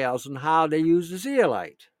details on how they use the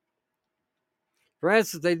zeolite. For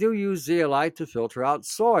instance, they do use zeolite to filter out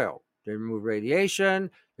soil. They remove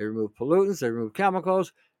radiation, they remove pollutants, they remove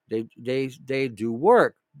chemicals. They do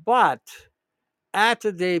work, but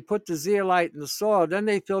after they put the zeolite in the soil, then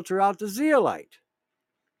they filter out the zeolite.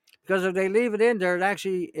 Because if they leave it in there,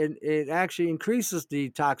 it actually increases the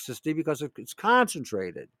toxicity because it's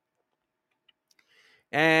concentrated.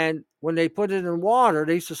 And when they put it in water,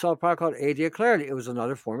 they used to sell a product called Adia Clarity. It was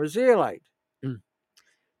another form of zeolite to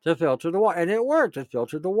filter the water. And it worked. It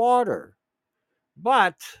filtered the water.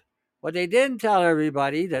 But what they didn't tell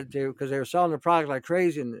everybody, because they were selling the product like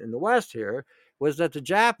crazy in the West here, was that the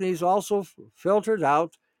Japanese also filtered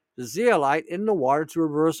out the zeolite in the water to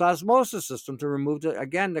reverse osmosis system to remove,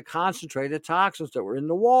 the concentrated toxins that were in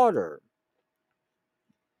the water.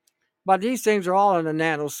 But these things are all on a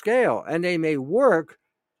nano scale, and they may work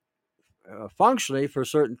functionally for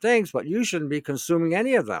certain things, but you shouldn't be consuming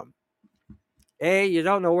any of them. A, you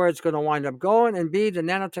don't know where it's going to wind up going, and B, the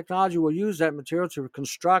nanotechnology will use that material to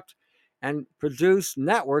construct and produce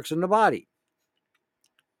networks in the body.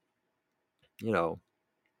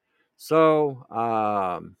 So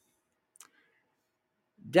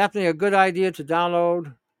definitely a good idea to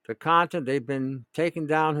download the content. They've been taking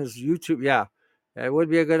down his YouTube. Yeah, it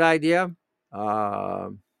would be a good idea.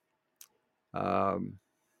 So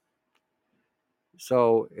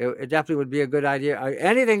it definitely would be a good idea.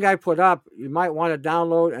 Anything I put up, you might want to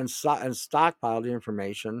download and stockpile the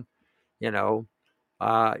information. You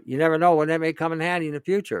never know when that may come in handy in the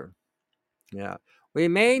future. Yeah, we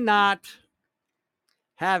may not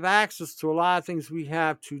have access to a lot of things we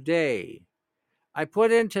have today. I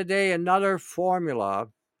put in today another formula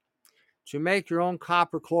to make your own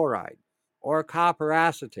copper chloride or copper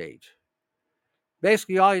acetate.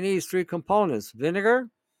 Basically, all you need is 3 components: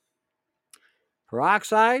 vinegar,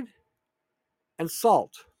 peroxide, and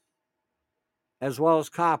salt, as well as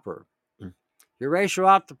copper. You ratio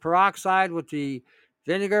out the peroxide with the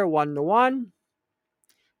vinegar 1:1.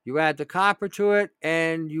 You add the copper to it,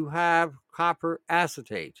 and you have copper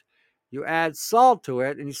acetate. You add salt to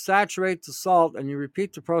it, and you saturate the salt, and you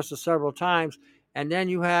repeat the process several times, and then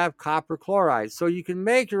you have copper chloride. So you can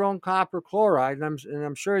make your own copper chloride, and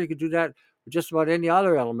I'm sure you could do that with just about any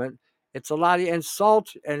other element. It's a lot and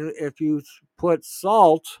salt, and if you put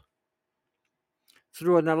salt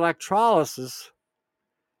through an electrolysis,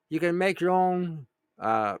 you can make your own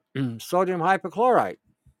sodium hypochlorite.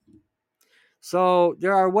 So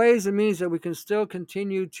there are ways and means that we can still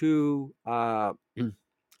continue to come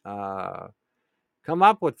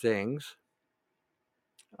up with things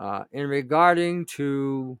in regarding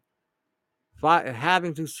to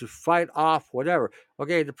having to fight off whatever.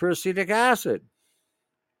 Okay, the prussic acid,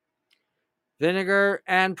 vinegar,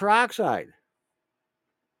 and peroxide.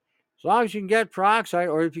 As long as you can get peroxide,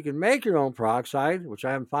 or if you can make your own peroxide, which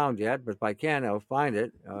I haven't found yet, but if I can, I'll find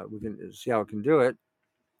it. We can see how we can do it.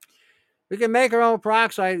 We can make our own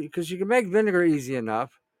peroxide because you can make vinegar easy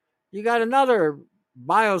enough. You got another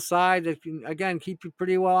biocide that can, again, keep you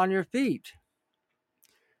pretty well on your feet.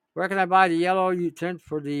 Where can I buy the yellow tint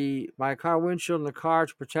for my car windshield in the car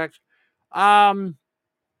to protect? I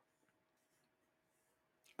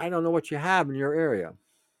don't know what you have in your area.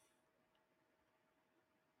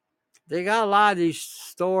 They got a lot of these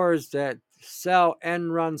stores that sell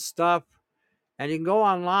end run stuff, and you can go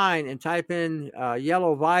online and type in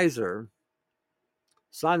yellow visor,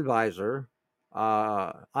 sun visor,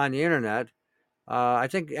 on the internet. I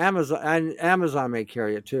think Amazon may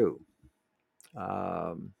carry it too.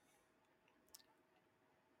 So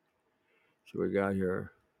we got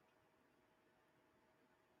here.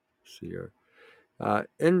 Let's see here.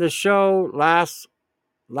 In the show Last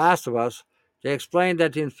of Us, they explained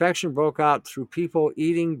that the infection broke out through people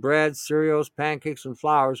eating bread, cereals, pancakes, and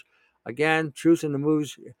flours. Again, truth in the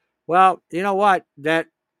movies. Well, you know what? That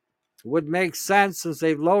would make sense since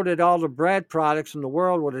they've loaded all the bread products in the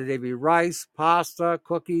world. Whether they be rice, pasta,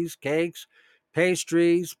 cookies, cakes,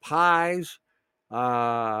 pastries, pies.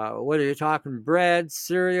 Whether you're talking bread,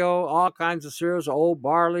 cereal, all kinds of cereals, old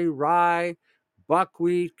barley, rye,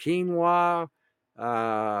 buckwheat, quinoa,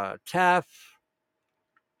 teff,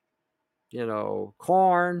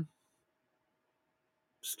 corn.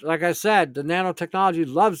 Like I said, the nanotechnology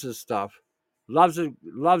loves this stuff, loves it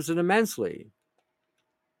immensely.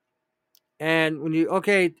 And when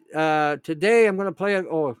today I'm going to play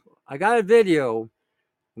I got a video.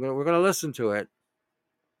 We're going to listen to it.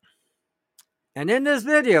 And in this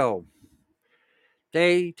video,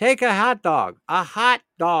 they take a hot dog. Now, hot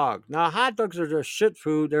dogs are just shit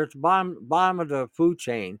food. They're at the bottom of the food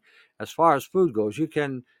chain as far as food goes. You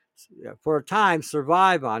can, for a time,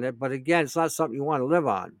 survive on it, but again, it's not something you want to live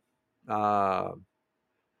on.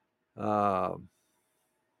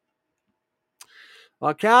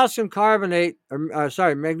 Magnesium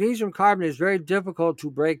carbonate is very difficult to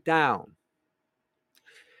break down.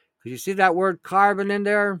 Because you see that word carbon in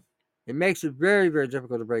there? It makes it very, very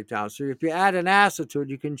difficult to break down. So if you add an acid to it,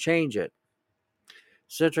 you can change it.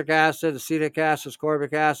 Citric acid, acetic acid,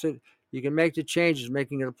 ascorbic acid, you can make the changes,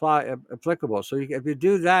 making it applicable. So if you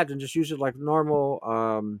do that, then just use it like normal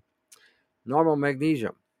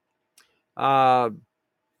magnesium. So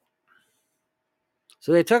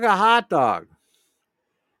they took a hot dog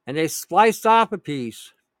and they sliced off a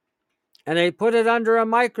piece and they put it under a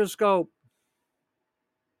microscope.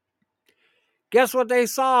 Guess what they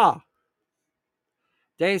saw?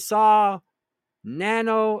 They saw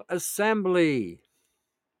nanoassembly.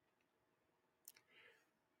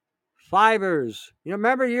 Fibers.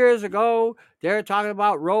 Remember years ago, they were talking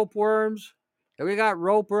about rope worms? And we got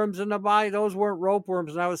rope worms in the body. Those weren't rope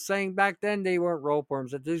worms. And I was saying back then they weren't rope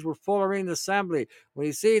worms, that these were fullerene assembly. When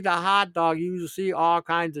you see the hot dog, you see all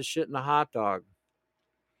kinds of shit in the hot dog.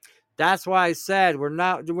 That's why I said we're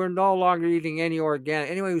no longer eating any organic.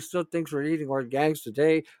 Anyone who still thinks we're eating organics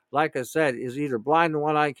today, like I said, is either blind in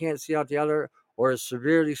one eye, can't see out the other, or is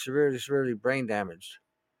severely, severely, severely brain damaged.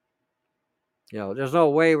 There's no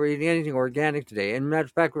way we're eating anything organic today. And matter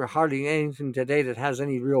of fact, we're hardly eating anything today that has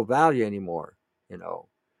any real value anymore. Yeah.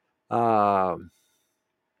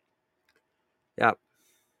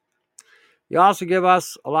 You also give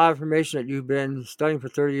us a lot of information that you've been studying for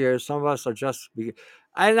 30 years. Some of us are just,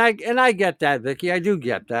 and I get that, Vicky. I do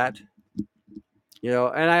get that.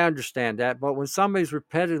 And I understand that. But when somebody's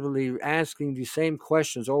repetitively asking the same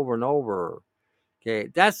questions over and over, okay,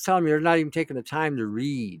 that's telling me they're not even taking the time to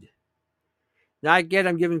read. Now, I get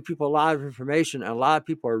I'm giving people a lot of information, and a lot of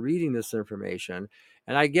people are reading this information.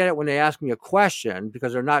 And I get it when they ask me a question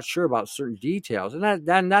because they're not sure about certain details. And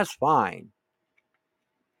that's fine.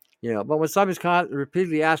 But when somebody's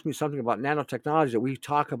repeatedly asking me something about nanotechnology that we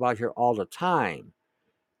talk about here all the time,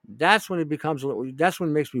 that's when it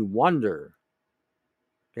makes me wonder.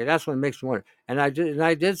 Okay, that's when it makes me wonder. And I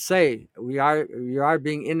did say we are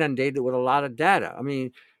being inundated with a lot of data. I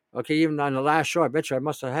mean, okay, even on the last show, I bet you I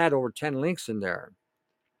must have had over 10 links in there.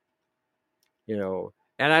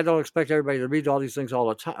 And I don't expect everybody to read all these things all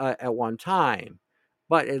the time at one time,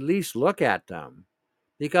 but at least look at them,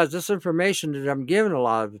 because this information that I'm giving a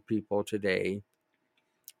lot of people today,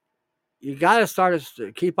 you got to start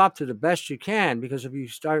to keep up to the best you can, because if you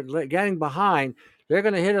start getting behind, they're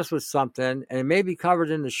going to hit us with something and it may be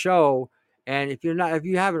covered in the show And if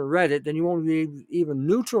you haven't read it, then you won't be even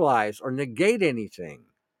neutralize or negate anything.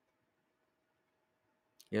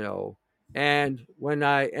 You know, and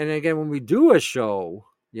again, when we do a show,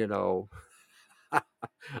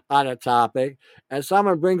 on a topic, and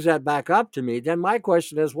someone brings that back up to me, then my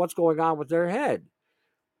question is, what's going on with their head?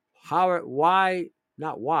 Why,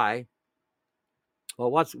 not why,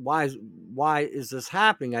 well, why is this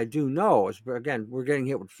happening? I do know. Again, we're getting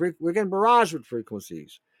we're getting barraged with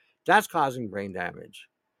frequencies. That's causing brain damage.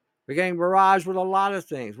 We're getting barraged with a lot of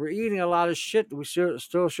things. We're eating a lot of shit that we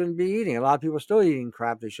still shouldn't be eating. A lot of people are still eating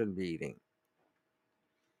crap they shouldn't be eating.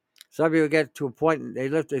 Some people get to a point and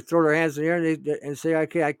they throw their hands in the air and say,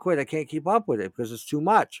 "Okay, I quit. I can't keep up with it because it's too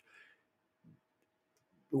much."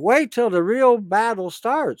 Wait till the real battle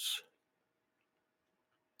starts.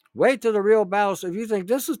 Wait till the real battle. If you think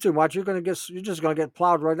this is too much, you're just gonna get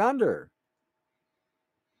plowed right under.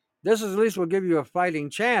 This is at least will give you a fighting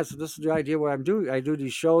chance. This is the idea what I'm doing. I do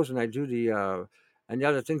these shows and I do the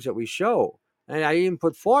other things that we show, and I even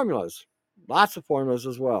put formulas, lots of formulas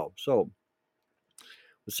as well. So,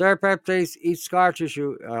 the serrapeptase eats scar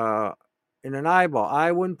tissue in an eyeball.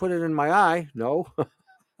 I wouldn't put it in my eye. No.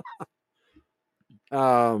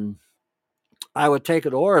 I would take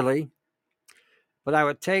it orally, but I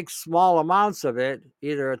would take small amounts of it,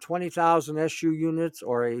 either a 20,000 SU units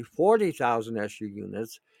or a 40,000 SU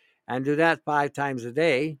units, and do that 5 times a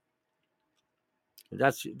day.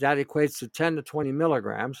 That equates to 10 to 20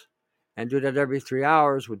 milligrams, and do that every 3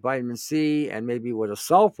 hours with vitamin C and maybe with a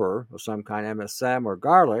sulfur of some kind, MSM or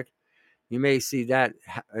garlic. You may see that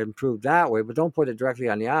improve that way, but don't put it directly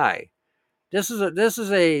on the eye. This is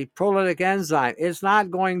a prolytic enzyme. It's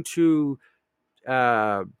not going to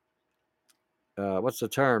what's the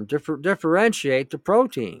term? Differentiate the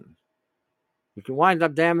protein. You can wind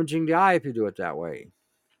up damaging the eye if you do it that way.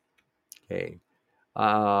 Okay.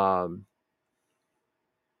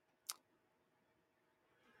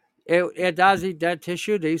 It does eat dead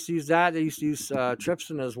tissue. They used to use that. They used to use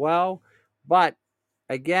trypsin as well. But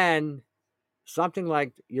again, something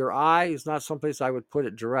like your eye is not someplace I would put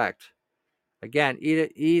it direct. Again,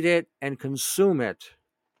 eat it, and consume it.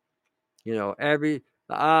 Every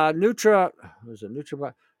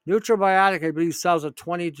Nutrabiotic, I believe, sells at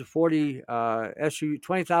 20 to 40 SU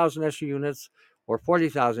 20,000 SU units or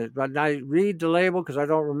 40,000. But now read the label because I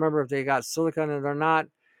don't remember if they got silicon in it or not.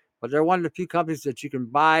 But they're one of the few companies that you can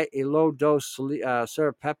buy a low dose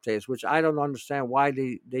serrapeptase, which I don't understand why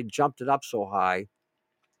they jumped it up so high,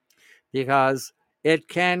 because it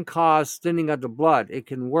can cause thinning of the blood. It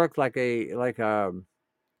can work like some of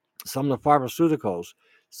the pharmaceuticals.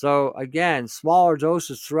 So again, smaller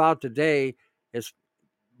doses throughout the day is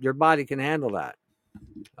your body can handle that.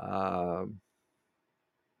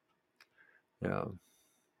 Yeah.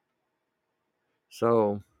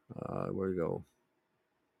 So where you go?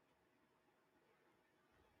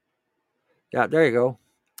 Yeah, there you go.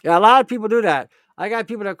 Yeah, a lot of people do that. I got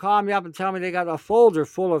people that call me up and tell me they got a folder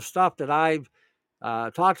full of stuff that I've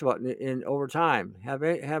talked about in over time. Have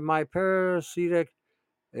my parasitic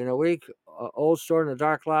in a week old stored in a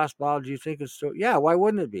dark glass bottle. Do you think it's still? Yeah, why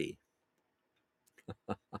wouldn't it be?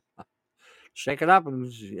 Shake it up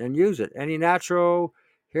and use it. Any natural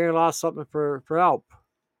hearing loss supplement for help.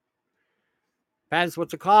 Depends what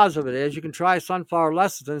the cause of it is. You can try sunflower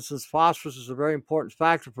lecithin, since phosphorus is a very important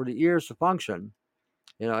factor for the ears to function.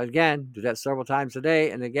 Again, do that several times a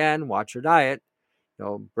day. And again, watch your diet.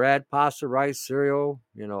 Bread, pasta, rice, cereal,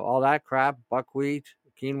 all that crap, buckwheat,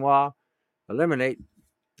 quinoa, eliminate.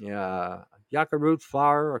 Yucca root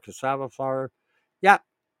flour or cassava flour. Yeah,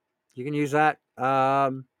 you can use that.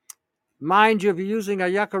 Mind you, if you're using a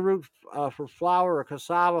yucca root for flour or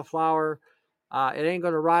cassava flour, it ain't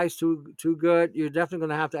going to rise too good. You're definitely going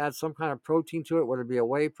to have to add some kind of protein to it, whether it be a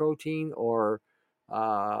whey protein or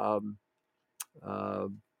um, uh,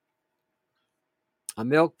 a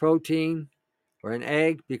milk protein or an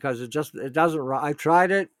egg, because it doesn't. I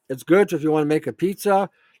tried it. It's good if you want to make a pizza.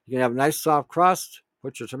 You can have a nice soft crust.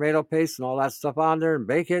 Put your tomato paste and all that stuff on there and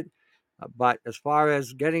bake it. But as far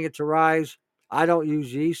as getting it to rise, I don't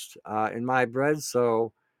use yeast in my bread,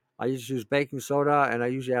 so I usually use baking soda, and I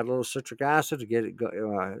usually add a little citric acid to get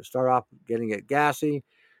it start off getting it gassy.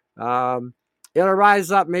 Um, it'll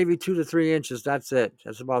rise up maybe 2 to 3 inches. That's it.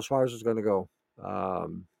 That's about as far as it's going to go.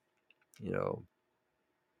 Um, you know,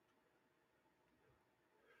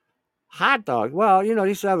 hot dog. Well, they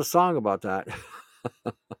used to have a song about that.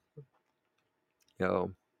 you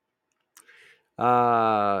know,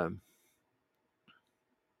 uh,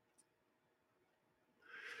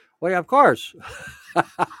 well, yeah, of course.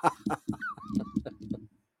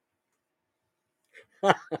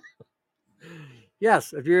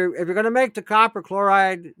 Yes, if you're going to make the copper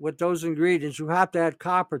chloride with those ingredients, you have to add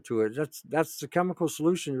copper to it. That's the chemical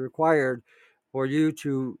solution required for you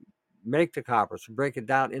to make the copper, to break it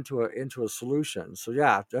down into a solution. So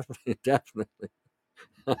yeah, definitely, definitely.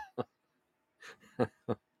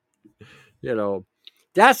 You know,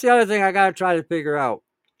 that's the other thing I got to try to figure out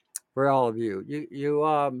for all of you.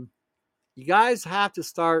 You guys have to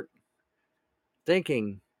start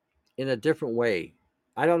thinking in a different way.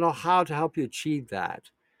 I don't know how to help you achieve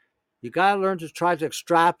that. You got to learn to try to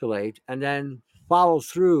extrapolate and then follow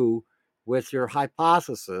through with your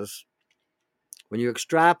hypothesis when you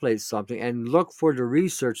extrapolate something and look for the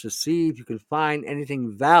research to see if you can find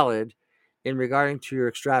anything valid in regarding to your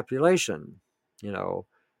extrapolation. You know,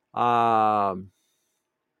 um,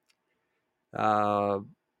 uh,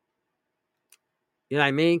 you know what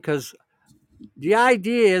I mean? Because the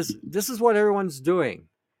idea is this is what everyone's doing.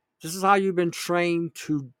 This is how you've been trained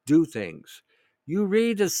to do things. You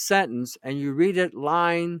read a sentence and you read it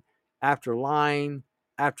line after line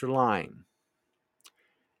after line.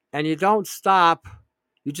 And you don't stop.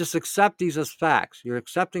 You just accept these as facts. You're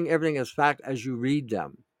accepting everything as fact as you read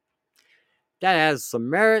them. That has some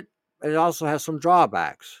merit. It also has some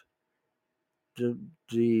drawbacks.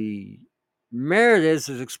 The merit is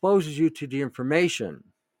it exposes you to the information.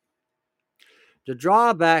 The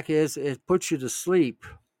drawback is it puts you to sleep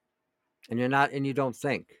and you don't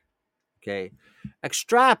think. Okay.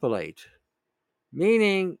 Extrapolate,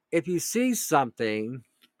 meaning if you see something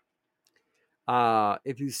and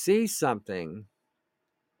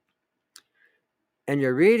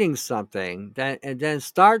you're reading something, then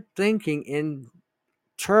start thinking in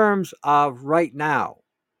terms of right now.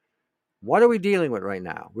 What are we dealing with right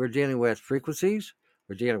now? We're dealing with frequencies,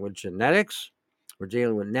 we're dealing with genetics, we're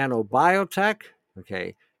dealing with nanobiotech.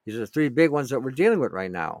 Okay, these are the three big ones that we're dealing with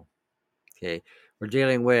right now. Okay, we're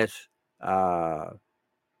dealing with on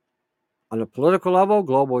the political level,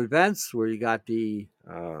 global events where you got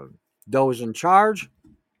those in charge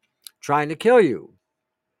trying to kill you.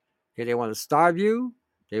 Okay, they want to starve you,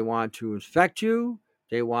 they want to infect you,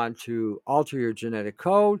 they want to alter your genetic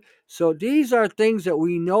code. So these are things that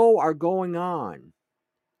we know are going on.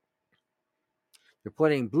 You're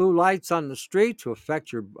putting blue lights on the street to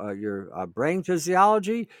affect your brain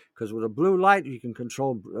physiology because with a blue light you can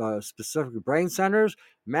control specific brain centers.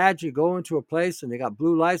 Imagine you go into a place and they got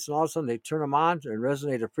blue lights and all of a sudden they turn them on and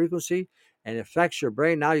resonate a frequency and it affects your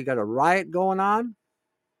brain. Now you got a riot going on.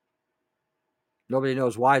 Nobody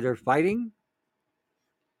knows why they're fighting.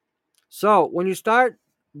 So when you start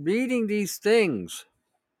reading these things,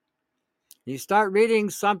 you start reading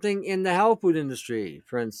something in the health food industry,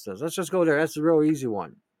 for instance. Let's just go there. That's a real easy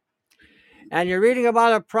one. And you're reading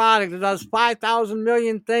about a product that does 5,000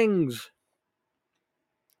 million things.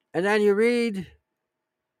 And then you read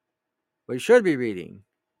what you should be reading.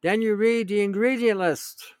 Then you read the ingredient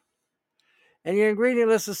list. And your ingredient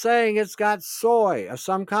list is saying it's got soy of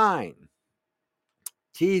some kind.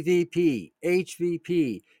 TVP,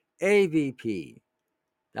 HVP, AVP.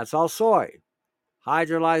 That's all soy.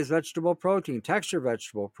 Hydrolyzed vegetable protein, texture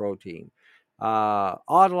vegetable protein,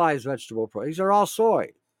 autolyzed vegetable protein. These are all soy.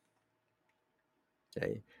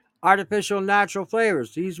 Okay. Artificial natural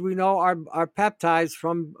flavors. These we know are peptides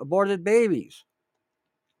from aborted babies.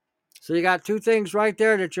 So you got two things right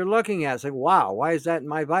there that you're looking at. It's like, wow, why is that in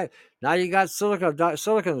my body? Now you got silicon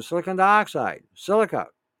dioxide, silica.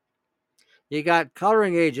 You got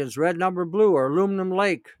coloring agents, red number blue or aluminum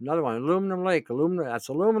lake. Another one, aluminum lake, aluminum. That's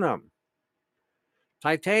aluminum.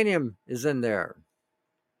 Titanium is in there.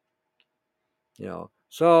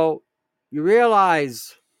 So you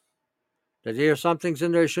realize that there's some things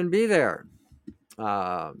in there that shouldn't be there.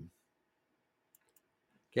 Okay,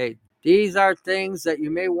 these are things that you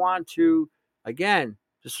may want to, again,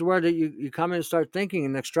 this is where you come in and start thinking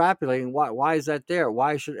and extrapolating. Why is that there?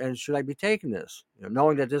 Should I be taking this?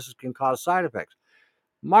 Knowing that this can cause side effects.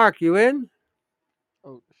 Mark, you in?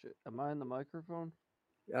 Oh shit! Am I in the microphone?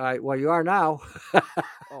 Well, you are now.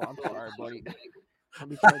 Oh, I'm sorry, buddy. Let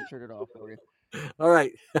me try to turn it off for you. All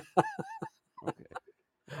right. Okay.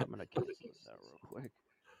 I'm gonna cancel this out real quick.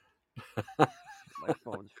 My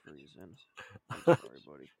phone's freezing. I'm sorry,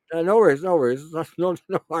 buddy. No worries, no worries. No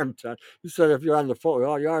harm done. You said if you're on the phone,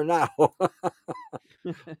 well, you are now. Hold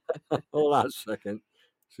on a second.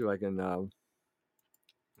 See if I can. Can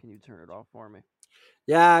you turn it off for me?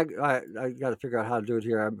 Yeah, I got to figure out how to do it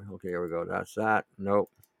here. Okay, here we go. That's that. Nope.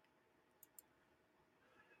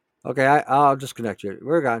 Okay, I'll disconnect you.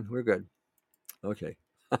 We're gone. We're good. Okay.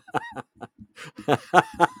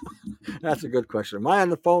 That's a good question. Am I on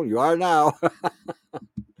the phone? You are now.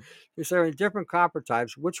 You're saying different copper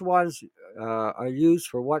types. Which ones are used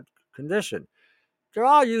for what condition? they're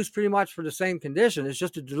all used pretty much for the same condition. It's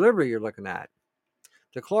just a delivery you're looking at.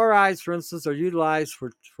 The chlorides, for instance, are utilized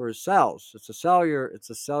for cells. It's a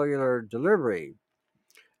cellular delivery.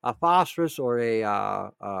 A phosphorus or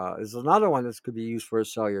is another one that could be used for a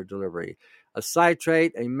cellular delivery. A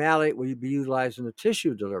citrate, a malate will be utilized in a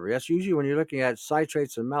tissue delivery. That's usually when you're looking at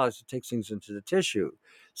citrates and malates, it takes things into the tissue.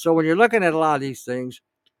 So when you're looking at a lot of these things,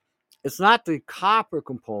 it's not the copper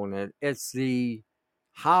component, it's the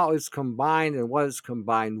how it's combined and what it's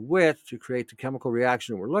combined with to create the chemical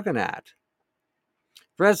reaction that we're looking at.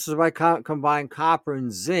 For instance, if I combine copper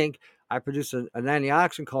and zinc, I produce an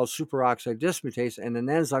antioxidant called superoxide dismutase and an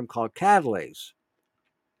enzyme called catalase.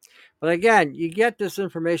 But again, you get this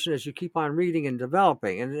information as you keep on reading and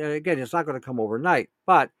developing. And again, it's not going to come overnight.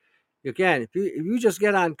 But again, if you just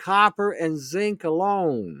get on copper and zinc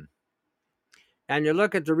alone, and you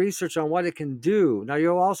look at the research on what it can do, now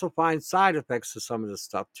you'll also find side effects to some of this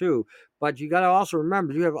stuff too. But you got to also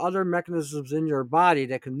remember you have other mechanisms in your body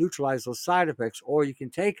that can neutralize those side effects, or you can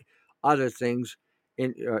take other things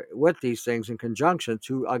with these things in conjunction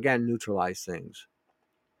to again neutralize things.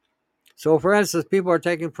 So, for instance, people are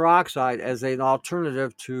taking peroxide as an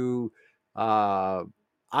alternative to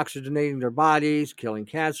oxygenating their bodies, killing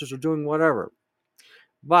cancers, or doing whatever.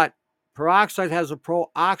 But peroxide has a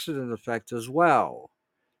pro-oxidant effect as well.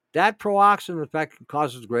 That pro-oxidant effect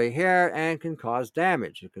causes gray hair and can cause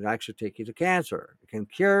damage. It can actually take you to cancer. It can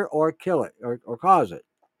cure or kill it or cause it.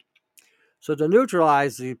 So to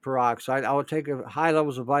neutralize the peroxide, I would take high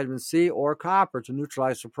levels of vitamin C or copper to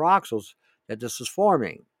neutralize the peroxyls that this is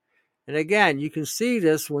forming. And again, you can see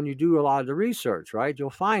this when you do a lot of the research, right? You'll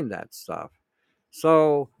find that stuff.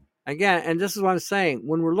 So again, and this is what I'm saying,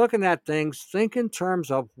 when we're looking at things, think in terms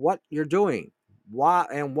of what you're doing. What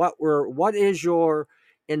is your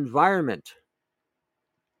environment?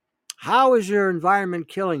 How is your environment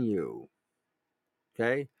killing you?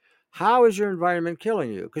 Okay? How is your environment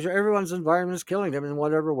killing you? Because everyone's environment is killing them in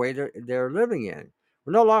whatever way they're living in.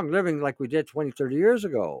 We're no longer living like we did 20, 30 years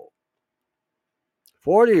ago.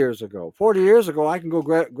 40 years ago. 40 years ago, I can go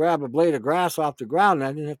grab a blade of grass off the ground and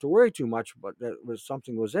I didn't have to worry too much, but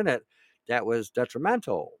something was in it that was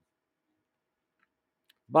detrimental.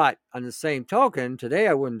 But on the same token, today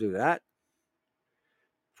I wouldn't do that.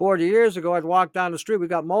 40 years ago, I'd walk down the street. We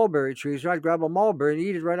got mulberry trees. I'd grab a mulberry and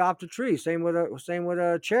eat it right off the tree. Same with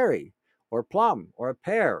a cherry, or plum, or a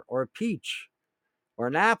pear, or a peach, or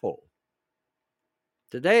an apple.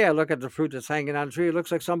 Today, I look at the fruit that's hanging on the tree. It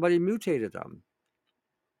looks like somebody mutated them.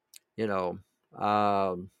 You know.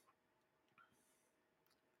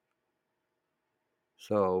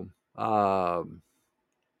 So.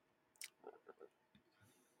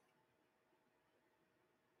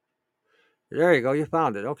 There you go. You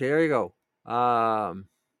found it. Okay, there you go.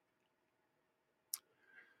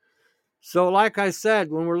 So, like I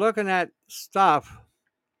said, when we're looking at stuff,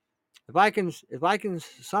 if I can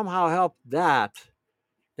somehow help that,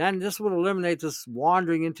 then this would eliminate this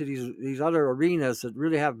wandering into these other arenas that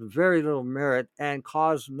really have very little merit and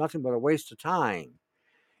cause nothing but a waste of time.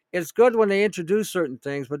 It's good when they introduce certain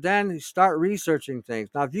things, but then start researching things.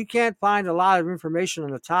 Now, if you can't find a lot of information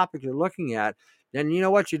on the topic you're looking at, then you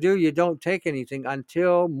know what you do? You don't take anything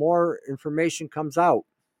until more information comes out.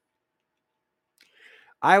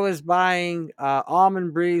 I was buying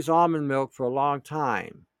Almond Breeze almond milk for a long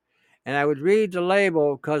time. And I would read the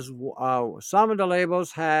label because some of the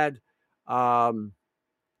labels had, what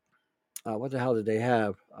the hell did they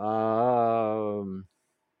have?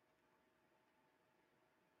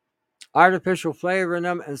 Artificial flavor in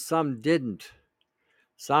them, and some didn't.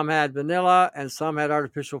 Some had vanilla, and some had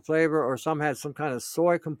artificial flavor, or some had some kind of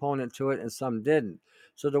soy component to it, and some didn't.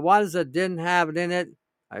 So the ones that didn't have it in it,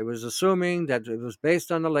 I was assuming that it was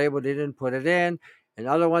based on the label. They didn't put it in. And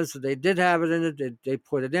other ones that they did have it in it, they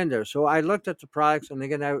put it in there. So I looked at the products, and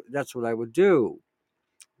again, that's what I would do.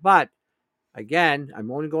 But again, I'm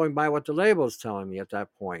only going by what the label is telling me at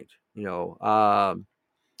that point.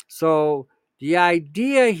 So the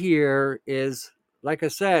idea here is, like I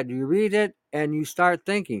said, you read it and you start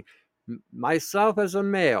thinking. Myself as a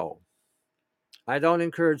male, I don't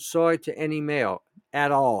encourage soy to any male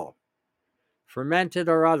at all, fermented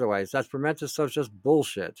or otherwise. That fermented stuff's just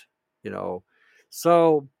bullshit,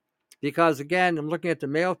 So, because again, I'm looking at the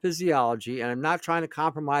male physiology and I'm not trying to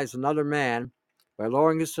compromise another man by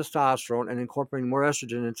lowering his testosterone and incorporating more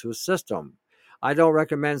estrogen into his system. I don't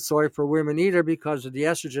recommend soy for women either because of the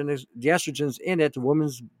estrogens in it. The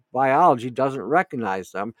woman's biology doesn't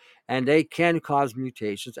recognize them, and they can cause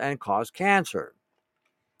mutations and cause cancer.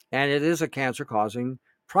 And it is a cancer-causing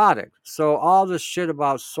product. So all this shit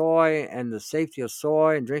about soy and the safety of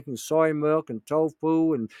soy and drinking soy milk and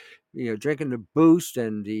tofu and drinking the Boost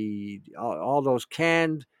and all those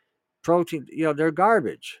canned protein, they're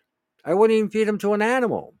garbage. I wouldn't even feed them to an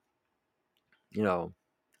animal. You know,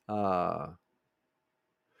 uh,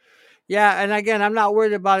 yeah, and again, I'm not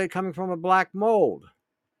worried about it coming from a black mold.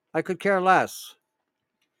 I could care less.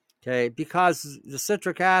 Okay, because the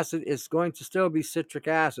citric acid is going to still be citric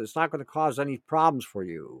acid. It's not going to cause any problems for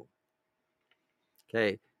you.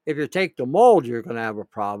 Okay, if you take the mold, you're going to have a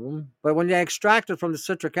problem. But when you extract it from the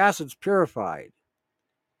citric acid, it's purified.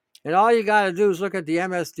 And all you got to do is look at the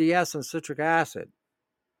MSDS and citric acid.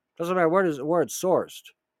 Doesn't matter where it's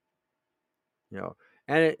sourced.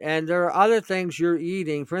 And there are other things you're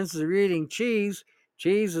eating. For instance, if you're eating cheese.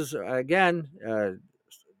 Cheese is again,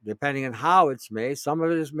 depending on how it's made. Some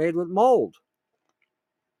of it is made with mold.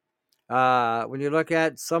 When you look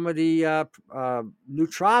at some of the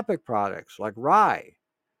nootropic products like rye,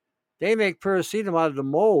 they make paracetamol out of the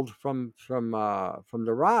mold from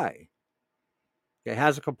the rye. It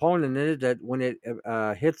has a component in it that when it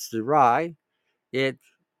hits the rye, it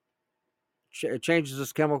changes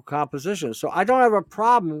its chemical composition. So I don't have a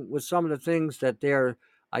problem with some of the things that they're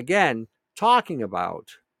again talking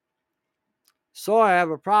about. Soy I have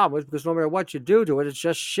a problem with because no matter what you do to it, it's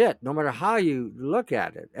just shit, no matter how you look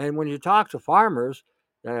at it. And when you talk to farmers,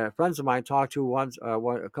 friends of mine talked to once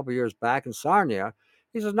a couple of years back in Sarnia,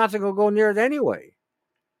 he says nothing will go near it anyway.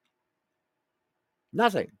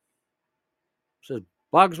 Nothing. He says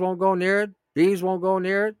bugs won't go near it, bees won't go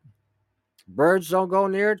near it, birds don't go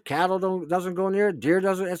near it, cattle doesn't go near it, deer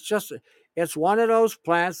doesn't. It's one of those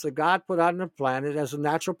plants that God put on the planet as a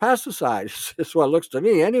natural pesticide. It's what it looks to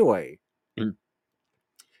me anyway.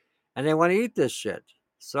 And they want to eat this shit.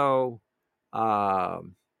 So,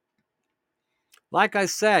 like I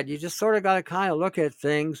said, you just sort of got to kind of look at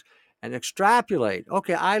things and extrapolate.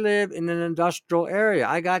 Okay, I live in an industrial area.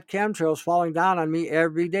 I got chemtrails falling down on me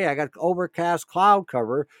every day. I got overcast cloud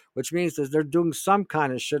cover, which means that they're doing some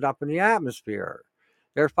kind of shit up in the atmosphere.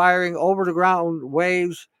 They're firing over the ground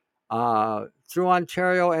waves through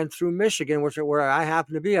Ontario and through Michigan, which are where I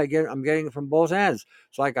happen to be. I'm getting it from both ends.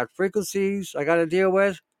 So I got frequencies I got to deal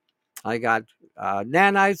with. I got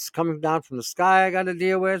nanites coming down from the sky I got to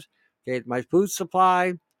deal with. Okay, my food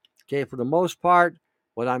supply. Okay, for the most part,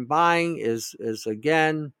 what I'm buying is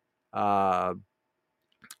again as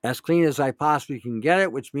clean as I possibly can get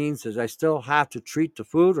it, which means that I still have to treat the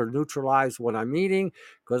food or neutralize what I'm eating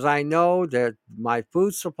because I know that my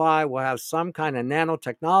food supply will have some kind of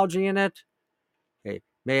nanotechnology in it. Okay,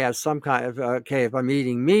 may have some kind of if I'm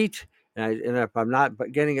eating meat and if I'm not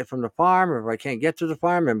getting it from the farm, or if I can't get to the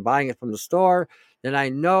farm and buying it from the store, then I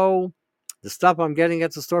know the stuff I'm getting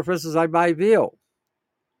at the store. For instance, I buy veal.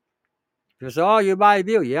 People say, "Oh, you buy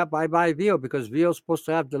veal?" Yep, I buy veal because veal is supposed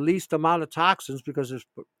to have the least amount of toxins because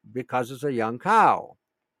it's a young cow.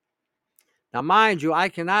 Now, mind you, I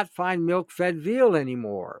cannot find milk-fed veal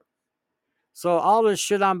anymore. So all this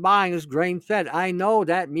shit I'm buying is grain-fed. I know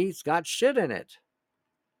that meat's got shit in it.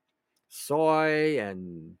 Soy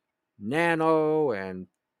and nano and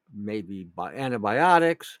maybe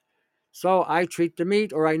antibiotics. So I treat the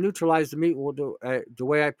meat or I neutralize the meat with the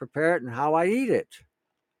way I prepare it and how I eat it.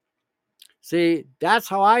 See, that's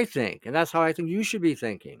how I think, and that's how I think you should be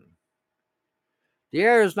thinking. The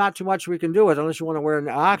air is not too much we can do with unless you want to wear an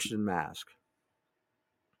oxygen mask.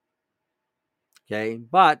 Okay,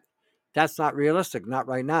 but that's not realistic, not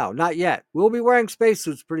right now, not yet. We'll be wearing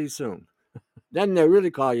spacesuits pretty soon. Then they really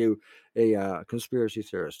call you a conspiracy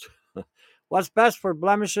theorist. What's best for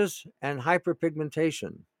blemishes and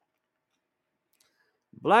hyperpigmentation?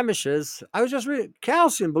 Blemishes, I was just reading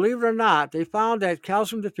calcium, believe it or not, they found that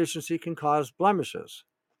calcium deficiency can cause blemishes.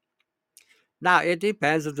 Now, it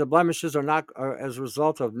depends if the blemishes are not as a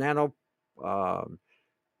result of nano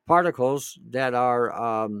particles that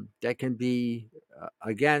are that can be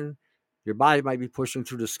again, your body might be pushing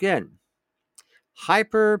through the skin.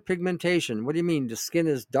 Hyperpigmentation, what do you mean? The skin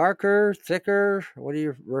is darker, thicker? What are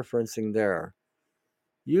you referencing there?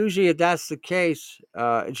 Usually, if that's the case,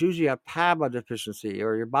 it's usually a PABA deficiency,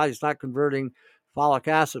 or your body's not converting folic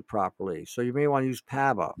acid properly. So you may want to use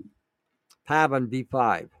PABA and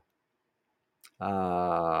B5.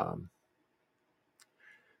 Uh,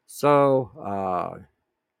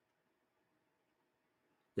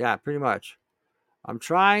 yeah, pretty much. I'm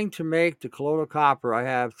trying to make the colloidal copper. I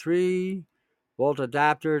have 3-volt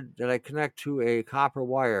adapter that I connect to a copper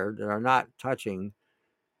wire that are not touching.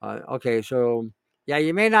 Okay, so yeah,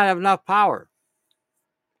 you may not have enough power.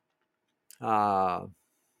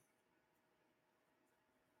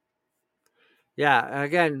 Yeah,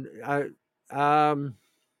 again, ascorbic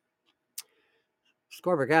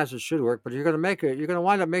acid should work, but you're going to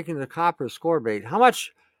wind up making the copper ascorbate. How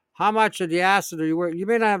much how much of the acid are you working? You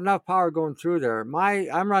may not have enough power going through there.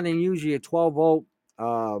 I'm running usually a 12 volt,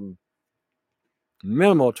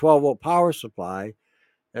 minimal 12 volt power supply.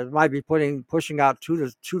 It might be pushing out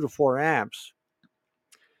 2 to 4 amps.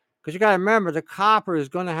 Because you got to remember, the copper is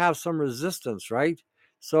going to have some resistance, right?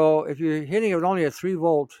 So if you're hitting it with only a 3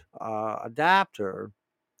 volt adapter,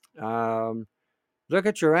 um, look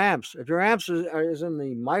at your amps. If your amps is in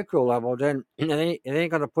the micro level, then it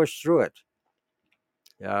ain't going to push through it.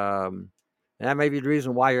 And that may be the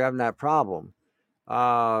reason why you're having that problem.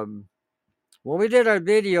 When we did our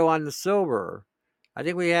video on the silver, I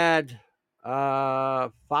think we had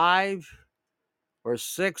 5 or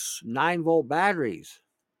 6 9 volt batteries.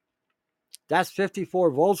 That's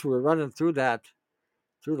 54 volts we were running through the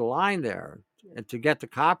line there, and to get the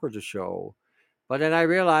copper to show. But then I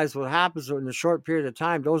realized what happens in a short period of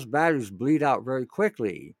time, those batteries bleed out very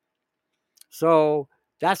quickly. So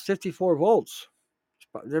that's 54 volts.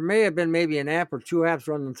 There may have been maybe an amp or 2 amps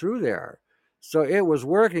running through there. So it was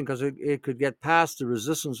working because it could get past the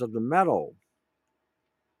resistance of the metal.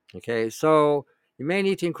 Okay, so you may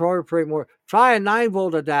need to incorporate more. Try a 9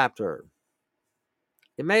 volt adapter.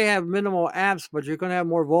 It may have minimal amps, but you're going to have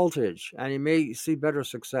more voltage, and you may see better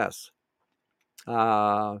success.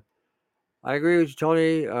 I agree with you,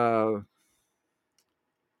 Tony.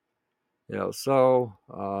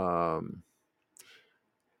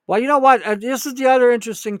 Well, you know what? This is the other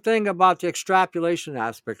interesting thing about the extrapolation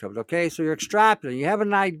aspect of it. Okay, so you're extrapolating. You have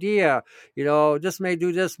an idea. This may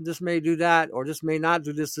do this, this may do that, or this may not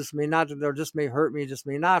do this may not do that, or this may hurt me, this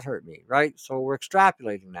may not hurt me. Right? So we're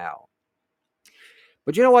extrapolating now.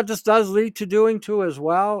 But you know what this does lead to doing too as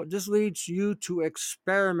well? This leads you to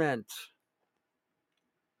experiment.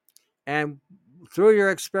 And through your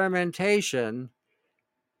experimentation,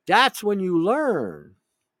 that's when you learn.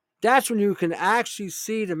 That's when you can actually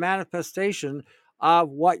see the manifestation of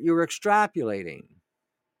what you're extrapolating.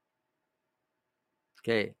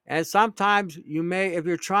 Okay. And sometimes you may, if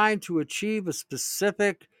you're trying to achieve a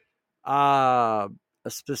specific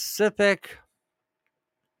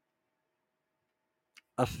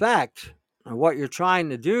effect of what you're trying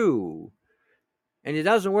to do, and it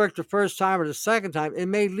doesn't work the first time or the second time, it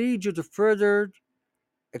may lead you to further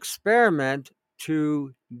experiment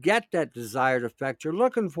to get that desired effect you're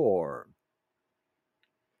looking for.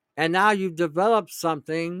 And now you've developed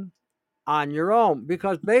something on your own,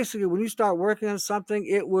 because basically when you start working on something,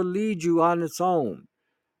 it will lead you on its own.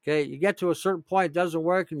 Okay, you get to a certain point, it doesn't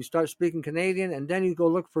work, and you start speaking Canadian, and then you go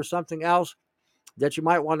look for something else that you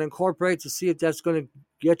might want to incorporate to see if that's going to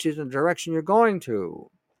get you in the direction you're going to.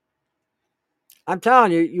 I'm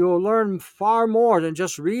telling you, you'll learn far more than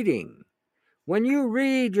just reading. When you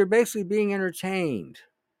read, you're basically being entertained.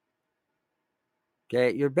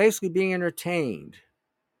 Okay, you're basically being entertained.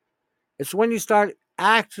 It's when you start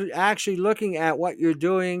actually looking at what you're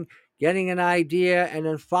doing, getting an idea, and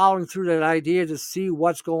then following through that idea to see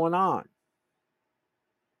what's going on.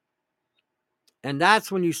 And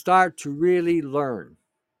that's when you start to really learn.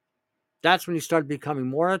 That's when you start becoming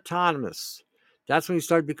more autonomous. That's when you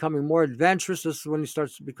start becoming more adventurous. This is when you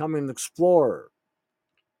start becoming an explorer.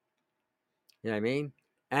 You know what I mean?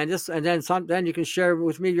 And then you can share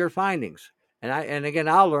with me your findings. And again,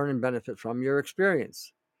 I'll learn and benefit from your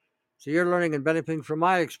experience. So you're learning and benefiting from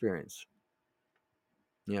my experience.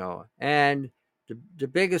 And the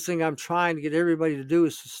biggest thing I'm trying to get everybody to do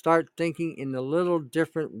is to start thinking in a little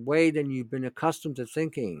different way than you've been accustomed to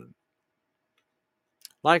thinking.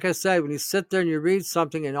 Like I said, when you sit there and you read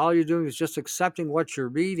something and all you're doing is just accepting what you're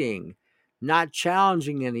reading, not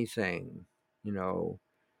challenging anything,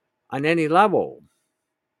 on any level.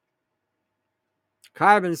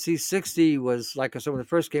 Carbon C60 was, like I said, when it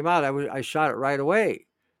first came out, I shot it right away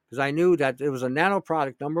because I knew that it was a nano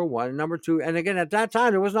product, number one. And number two, and again, at that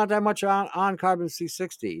time, there was not that much on Carbon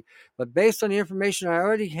C60. But based on the information I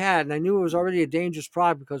already had, and I knew it was already a dangerous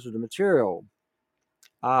product because of the material,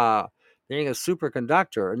 being a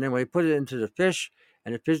superconductor. And then when they put it into the fish,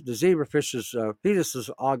 and the zebrafish's fetuses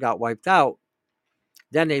all got wiped out,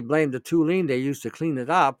 then they blamed the toluene they used to clean it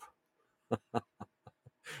up.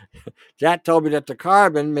 That told me that the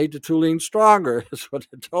carbon made the toluene stronger. That's what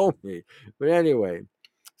it told me. But anyway,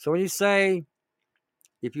 so when you say,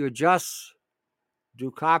 if you adjust, do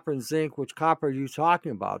copper and zinc, which copper are you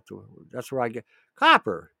talking about? That's where I get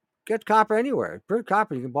copper. Get copper anywhere. Pure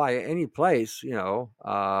copper you can buy at any place,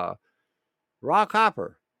 raw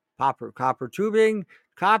copper. Copper tubing.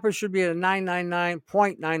 Copper should be at a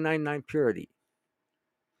 0.999 purity.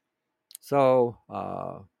 So,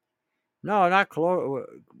 no, not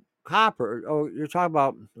copper. Oh, you're talking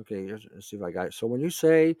about, okay, let's see if I got it. So when you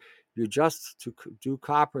say you just to do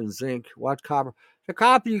copper and zinc, what copper? The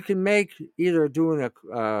copper you can make either doing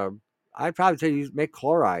I'd probably tell you make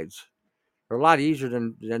chlorides. They're a lot easier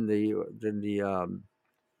than the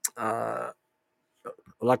uh,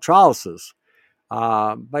 electrolysis.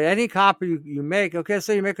 But any copper you make, okay,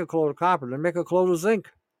 say you make a chloride of copper, then make a chloride of zinc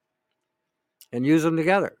and use them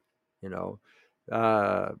together. You know,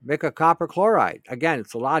 make a copper chloride. Again,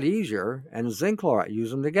 it's a lot easier, and zinc chloride,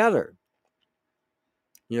 use them together.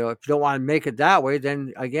 You know, if you don't want to make it that way,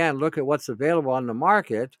 then again, look at what's available on the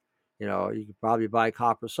market. You know, you could probably buy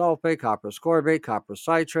copper sulfate, copper ascorbate, copper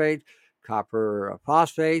citrate, copper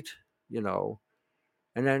phosphate, you know,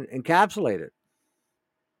 and then encapsulate it.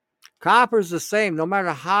 Copper is the same no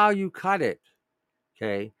matter how you cut it.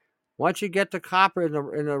 Okay. Once you get the copper in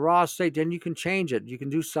the raw state, then you can change it. You can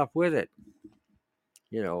do stuff with it.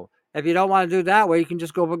 You know, if you don't want to do it that way, you can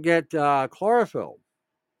just go get chlorophyll.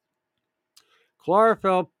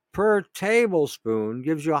 Chlorophyll per tablespoon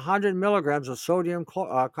gives you 100 milligrams of sodium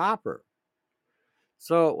copper.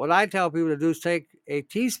 So what I tell people to do is take a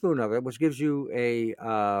teaspoon of it, which gives you a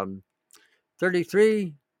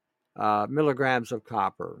 33 milligrams of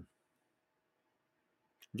copper.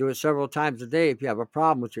 Do it several times a day if you have a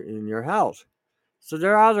problem in your health. So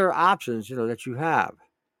there are other options, you know, that you have.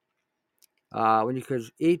 When you could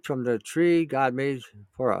eat from the tree God made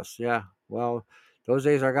for us. Yeah, well, those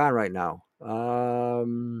days are gone right now.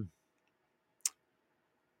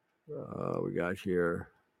 We got here.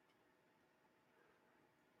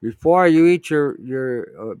 Before you eat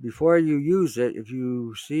before you use it, if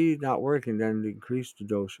you see it not working, then increase the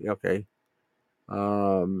dose. Okay.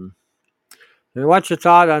 And what's your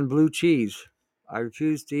thought on blue cheese? I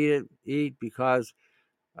refuse to eat because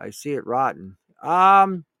I see it rotten.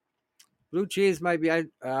 Blue cheese might be.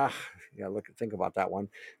 Yeah, think about that one.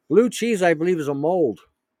 Blue cheese, I believe, is a mold.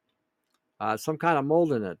 Some kind of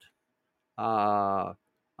mold in it. I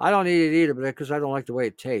don't eat it either, because I don't like the way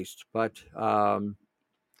it tastes. But you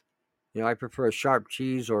know, I prefer a sharp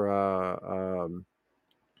cheese or a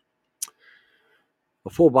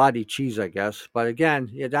full body cheese, I guess. But again,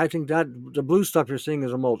 yeah, I think that the blue stuff you're seeing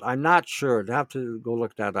is a mold. I'm not sure. I have to go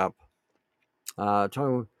look that up.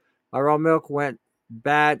 Tony, my raw milk went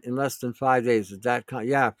bad in less than 5 days. Is that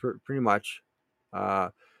yeah, pretty much.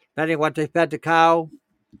 Depending on what they fed the cow,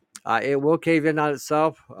 it will cave in on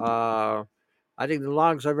itself. I think the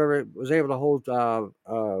longest I've ever was able to hold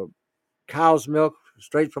cow's milk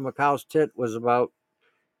straight from a cow's tit was about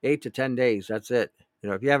 8 to 10 days. That's it. You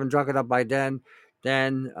know, if you haven't drunk it up by then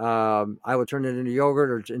I would turn it into yogurt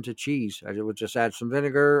or into cheese. I would just add some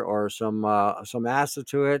vinegar or some acid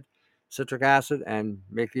to it, citric acid, and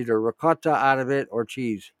make either ricotta out of it or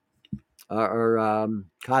cheese or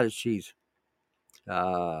cottage cheese.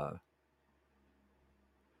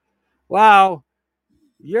 Wow,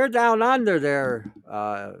 you're down under there,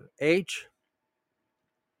 H.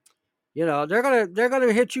 You know they're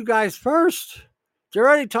gonna hit you guys first. They're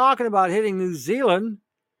already talking about hitting New Zealand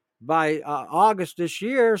by August this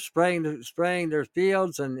year, spraying their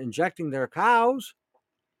fields and injecting their cows.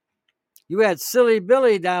 You had Silly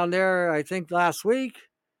Billy down there, I think last week,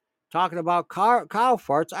 talking about cow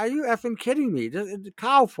farts. Are you effing kidding me? The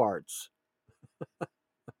cow farts.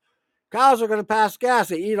 Cows are going to pass gas.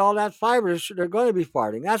 They eat all that fiber. They're going to be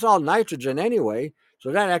farting. That's all nitrogen anyway.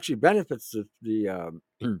 So that actually benefits the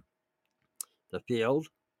field.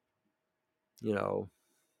 You know,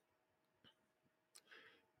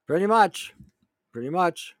 pretty much. Pretty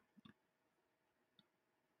much.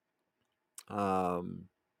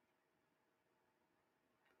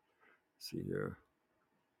 See here.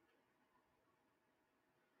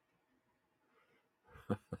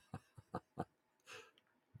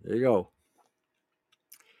 There you go.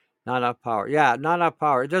 Not enough power. Yeah, not enough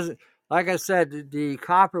power. It doesn't. Like I said, the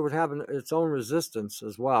copper would have its own resistance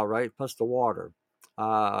as well, right? Plus the water.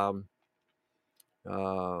 Um,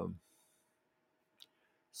 um,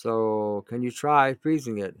 so, can you try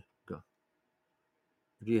freezing it?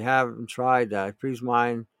 If you haven't tried that, freeze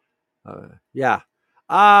mine. Yeah.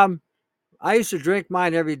 Um, I used to drink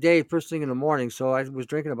mine every day, first thing in the morning. So I was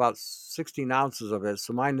drinking about 16 ounces of it.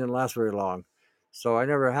 So mine didn't last very long. So I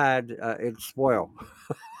never had it spoil.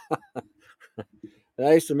 And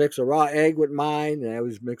I used to mix a raw egg with mine, and I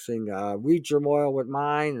was mixing wheat germ oil with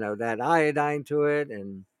mine, and I would add iodine to it,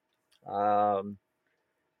 and um,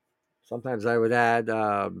 sometimes I would add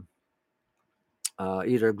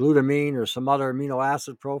either glutamine or some other amino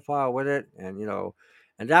acid profile with it, and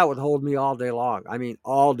and that would hold me all day long. I mean,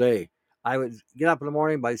 all day. I would get up in the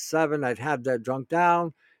morning by 7. I'd have that drunk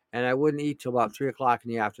down, and I wouldn't eat till about 3 o'clock in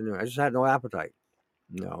the afternoon. I just had no appetite,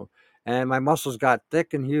 you know. And my muscles got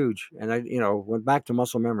thick and huge, and I went back to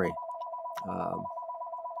muscle memory. Um,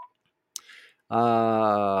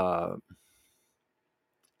 Yeah,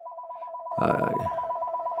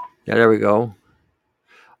 there we go.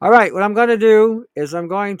 All right, what I'm going to do is I'm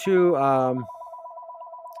going to, well,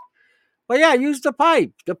 yeah, use the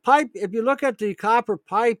pipe. The pipe. If you look at the copper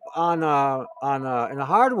pipe in a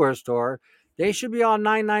hardware store, they should be all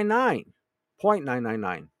 999,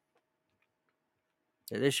 0.999.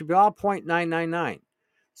 They should be all 0.999.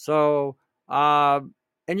 So,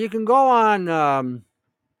 and you can go on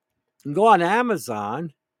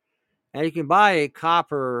Amazon and you can buy a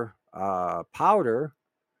copper powder,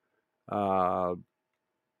 uh,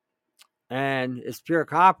 and it's pure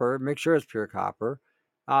copper. Make sure it's pure copper,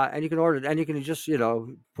 and you can order it, and you can just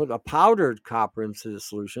put a powdered copper into the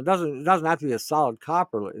solution. It doesn't have to be a solid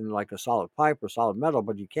copper in like a solid pipe or solid metal,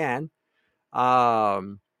 but you can.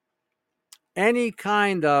 Um, any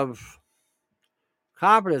kind of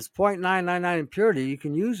copper that's 0.999 impurity, you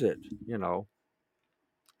can use it.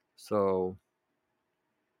 So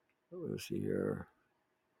let's see here.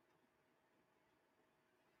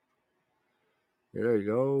 Yeah, there you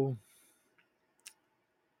go.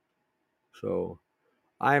 So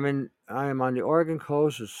I am on the Oregon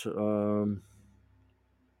coast. It's,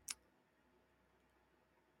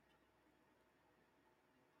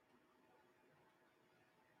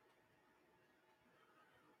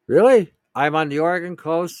 really? I'm on the Oregon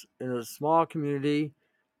coast in a small community.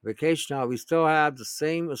 Vacation now. We still have the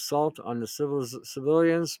same assault on the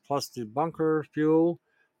civilians, plus the bunker fuel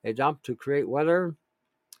they dump to create weather.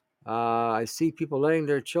 I see people letting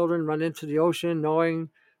their children run into the ocean, knowing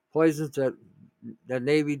poisons that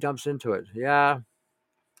Navy dumps into it. Yeah,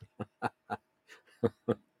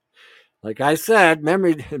 like I said,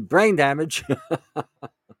 memory brain damage.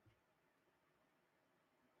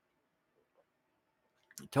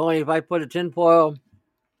 Tony, if I put a tinfoil in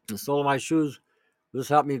the sole of my shoes, will this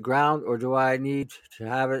help me ground, or do I need to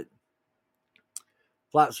have it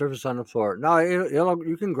flat surface on the floor? No,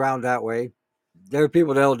 you can ground that way. There are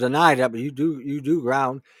people that'll deny that, but you do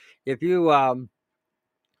ground. If your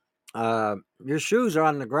shoes are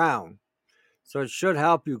on the ground, so it should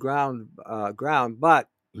help you ground. But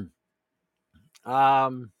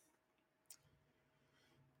um,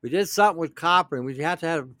 we did something with copper, and we had to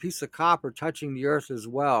have a piece of copper touching the earth as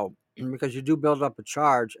well, because you do build up a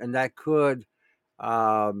charge, and that could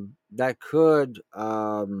hold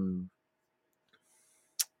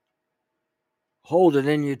it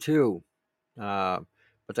in you too. Uh,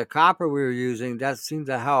 but the copper we were using, that seemed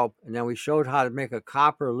to help. And then we showed how to make a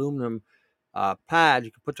copper aluminum pad.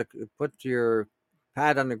 You can put your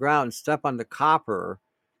pad on the ground and step on the copper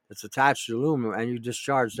that's attached to the aluminum, and you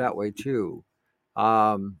discharge that way too.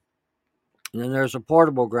 Um, and then there's a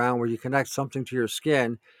portable ground where you connect something to your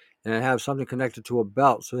skin and have something connected to a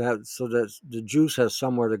belt, so that the juice has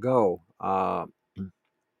somewhere to go.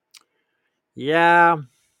 Yeah,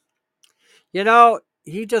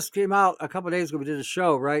 he just came out a couple of days ago. We did a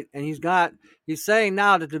show, right? And he's saying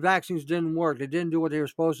now that the vaccines didn't work. They didn't do what they were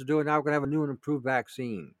supposed to do, and now we're gonna have a new and improved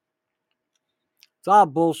vaccine. It's all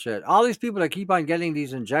bullshit. All these people that keep on getting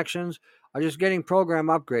these injections are just getting program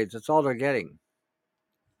upgrades. That's all they're getting.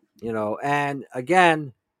 And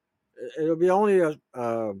again, it'll be only a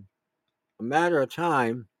matter of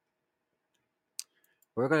time.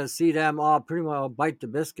 We're gonna see them all pretty well bite the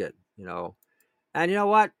biscuit. And you know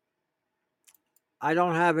what? I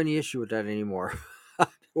don't have any issue with that anymore. The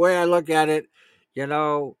way I look at it, you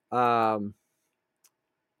know,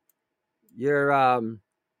 you're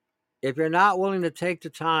if you're not willing to take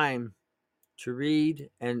the time to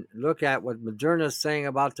read and look at what Moderna is saying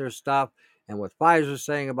about their stuff and what Pfizer is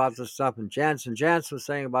saying about this stuff and Janssen was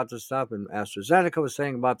saying about this stuff and AstraZeneca was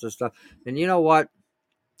saying about this stuff, then you know what?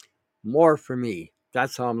 More for me.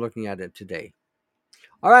 That's how I'm looking at it today.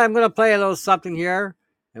 All right, I'm going to play a little something here.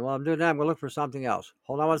 And while I'm doing that, I'm going to look for something else.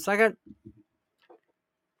 Hold on one second.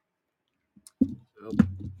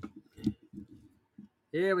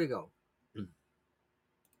 Here we go.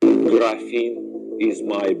 Graphene is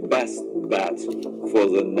my best bet for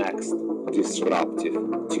the next disruptive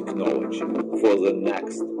technology.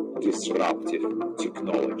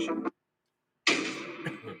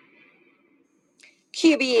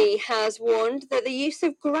 QBE has warned that the use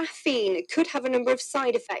of graphene could have a number of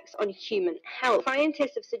side effects on human health.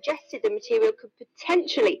 Scientists have suggested the material could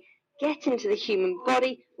potentially get into the human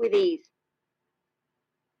body with ease.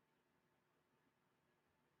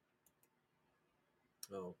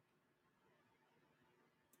 Oh.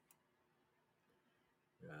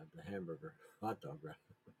 Yeah, the hamburger, hot dog.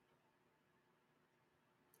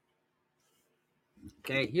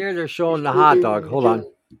 Okay, here they're showing the hot dog. Hold on.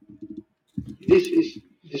 This is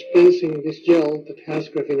dispensing this gel that has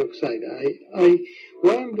graphene oxide.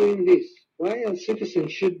 Why I'm doing this? Why a citizen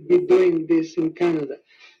should be doing this in Canada?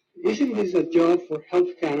 Isn't this a job for Health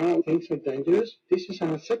Canada? Things are dangerous. This is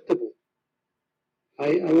unacceptable.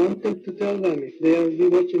 I want them to tell them if they are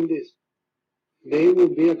watching this, they will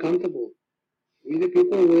be accountable. We the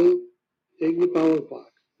people will take the power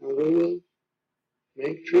back, and we will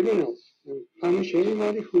make tribunals and punish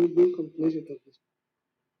anybody who will be complicit of this.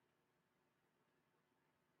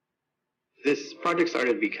 This project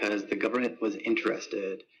started because the government was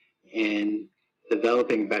interested in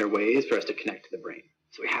developing better ways for us to connect to the brain.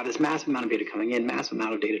 So we have this massive amount of data coming in, massive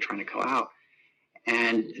amount of data trying to go out.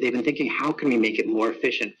 And they've been thinking, how can we make it more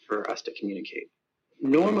efficient for us to communicate?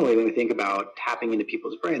 Normally, when we think about tapping into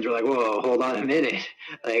people's brains, we're like, whoa, hold on a minute.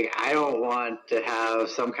 Like, I don't want to have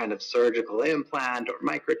some kind of surgical implant or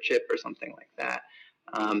microchip or something like that.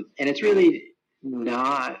 And it's really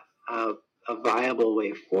not a viable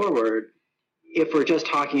way forward if we're just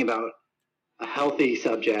talking about a healthy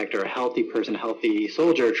subject or a healthy person, a healthy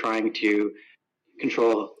soldier trying to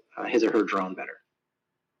control his or her drone better.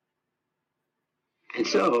 And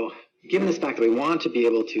so, given this fact that we want to be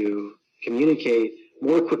able to communicate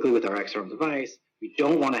more quickly with our external device, we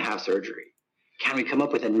don't want to have surgery. Can we come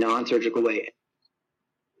up with a non-surgical way?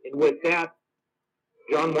 And with that,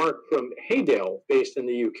 John Mark from Haydale, based in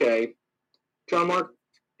the UK. John Mark,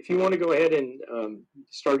 if you want to go ahead and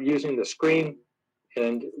start using the screen,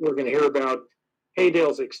 and we're going to hear about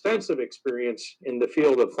Haydale's extensive experience in the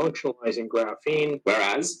field of functionalizing graphene.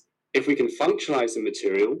 Whereas, if we can functionalize the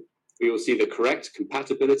material, we will see the correct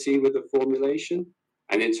compatibility with the formulation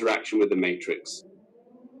and interaction with the matrix.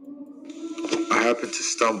 I happened to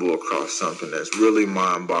stumble across something that's really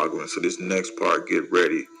mind-boggling, so this next part, get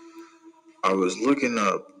ready. I was looking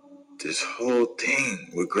up this whole thing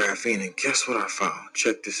with graphene, and guess what I found?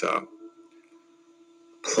 Check this out.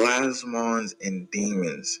 Plasmons and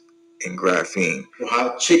demons in graphene.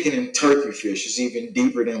 How chicken and turkey fish is even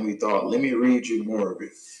deeper than we thought. Let me read you more of it.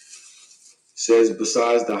 It says,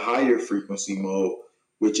 besides the higher frequency mode,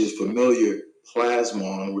 which is familiar,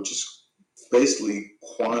 plasmon, which is basically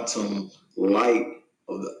quantum light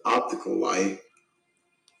of the optical light,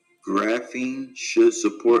 graphene should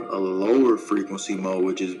support a lower frequency mode,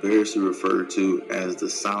 which is variously referred to as the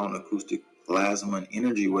sound acoustic plasma and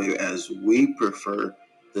energy wave, as we prefer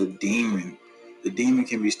the demon. The demon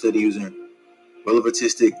can be studied using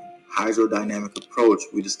relativistic hydrodynamic approach.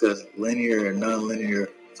 We discuss linear and nonlinear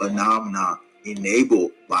phenomena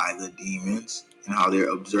enabled by the demons and how they're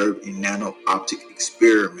observed in nano-optic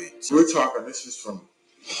experiments. We're talking, this is from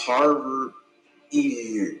Harvard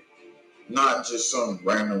EDU, not just some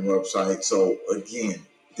random website. So again,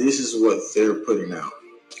 this is what they're putting out.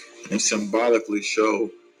 And they symbolically show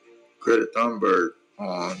Greta Thunberg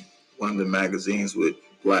on one of the magazines with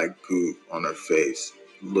black goo on her face.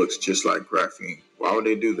 Looks just like graphene. Why would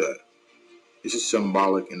they do that? This is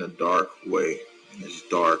symbolic in a dark way, in this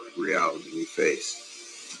dark reality we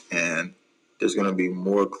face. And there's going to be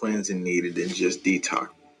more cleansing needed than just detox.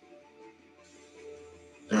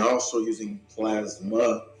 They're also using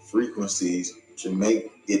plasma frequencies to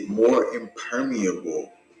make it more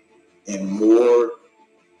impermeable and more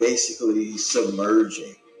basically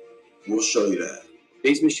submerging. We'll show you that.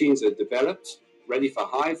 These machines are developed, ready for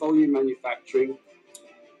high volume manufacturing.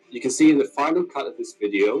 You can see in the final cut of this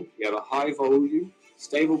video, we have a high volume,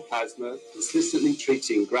 stable plasma consistently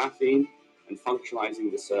treating graphene and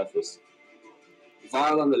functionalizing the surface. The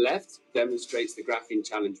vial on the left demonstrates the graphene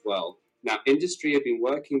challenge well. Now, industry have been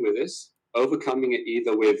working with this, overcoming it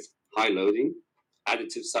either with high loading,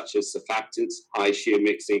 additives such as surfactants, high shear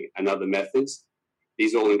mixing, and other methods.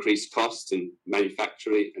 These all increase costs and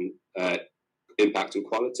manufacturing and impact on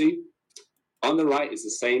quality. On the right is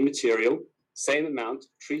the same material, same amount,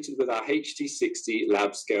 treated with our HT60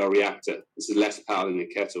 lab scale reactor. This is less power than a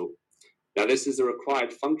kettle. Now, this is the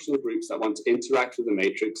required functional groups that want to interact with the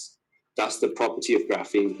matrix, thus the property of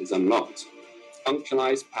graphene is unlocked.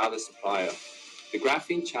 Functionalized power supplier. The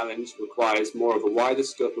graphene challenge requires more of a wider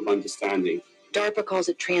scope of understanding. DARPA calls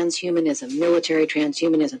it transhumanism, military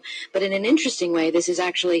transhumanism. But in an interesting way, this is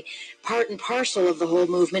actually part and parcel of the whole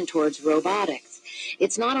movement towards robotics.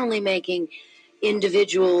 It's not only making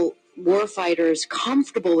individual warfighters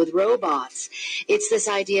comfortable with robots, it's this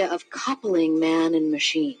idea of coupling man and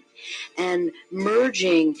machine and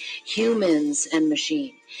merging humans and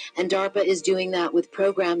machine. And DARPA is doing that with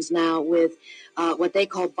programs now with what they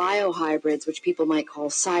call biohybrids, which people might call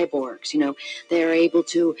cyborgs. You know, they're able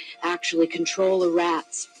to actually control the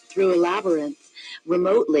rats through a labyrinth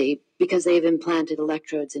remotely because they've implanted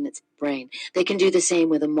electrodes in its brain. They can do the same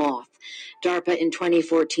with a moth. DARPA in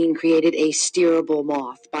 2014 created a steerable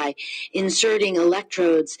moth by inserting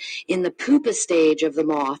electrodes in the pupa stage of the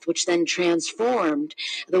moth, which then transformed.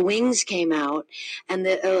 The wings came out, and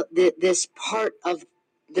this part of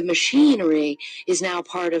the machinery is now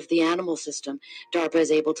part of the animal system. DARPA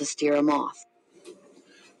is able to steer a moth.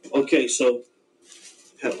 Okay, so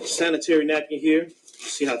have a sanitary napkin here.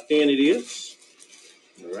 See how thin it is.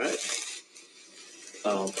 All right.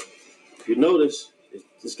 If you notice, it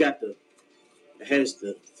has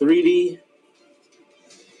the 3D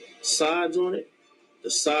sides on it. The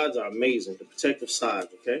sides are amazing, the protective sides,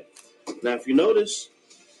 okay? Now, if you notice,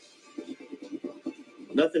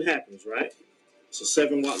 nothing happens, right? It's a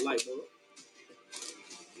 7-watt light bulb.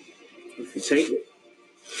 If you take it,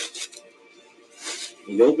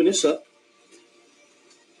 you open this up.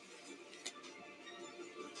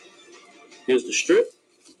 Here's the strip.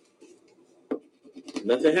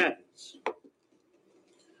 Nothing happens.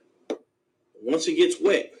 Once it gets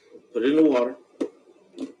wet, put it in the water.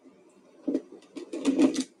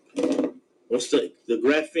 Once the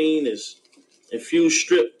graphene is infused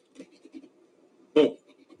strip, boom,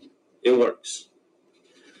 it works.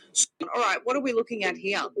 All right, what are we looking at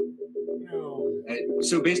here?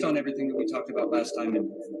 So based on everything that we talked about last time and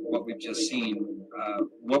what we've just seen,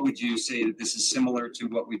 what would you say that this is similar to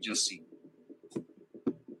what we've just seen?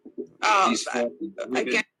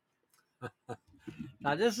 Again.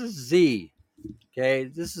 Now this is Z. Okay,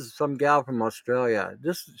 this is some gal from Australia.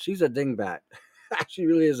 She's a dingbat. She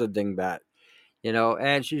really is a dingbat. You know,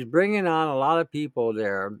 and she's bringing on a lot of people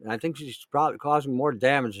there. I think she's probably causing more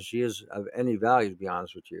damage than she is of any value, to be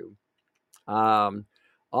honest with you.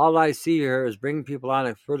 All I see here is bringing people on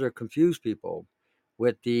and further confuse people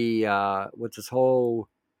with with this whole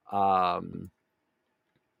graphene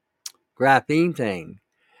thing,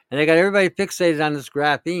 and they got everybody fixated on this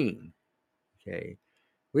graphene. Okay,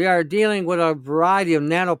 we are dealing with a variety of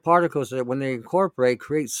nanoparticles that, when they incorporate,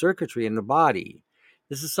 create circuitry in the body.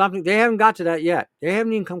 This is something they haven't got to that yet. They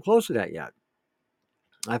haven't even come close to that yet.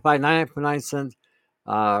 I find 99.9 cents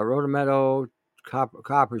Rotometal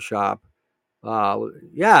copper shop.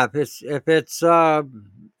 Yeah, if it's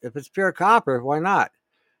pure copper, why not?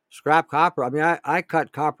 Scrap copper. I mean, I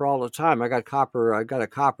cut copper all the time. I got a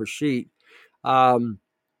copper sheet. I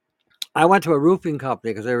went to a roofing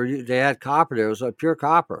company because they had copper there. It was pure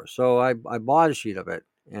copper, so I bought a sheet of it,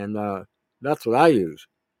 and that's what I use.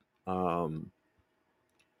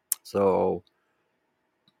 So,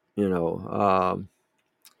 you know,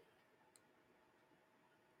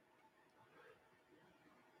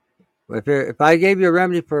 if I gave you a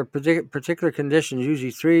remedy for a particular condition,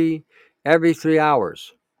 usually every 3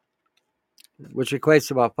 hours, which equates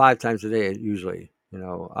to about 5 times a day, usually. You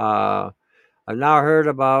know, I've now heard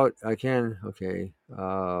about.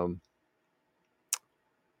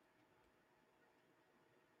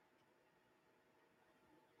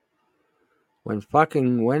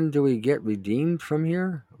 When do we get redeemed from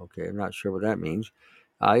here? Okay, I'm not sure what that means.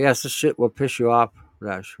 Yes, this shit will piss you off. I'm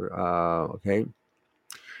not sure. Okay.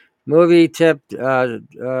 Movie tip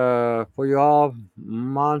for you all: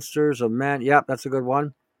 Monsters of Men. Yep, that's a good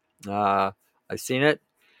one. I've seen it.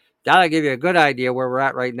 That'll give you a good idea where we're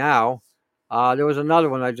at right now. There was another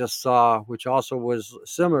one I just saw, which also was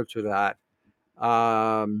similar to that.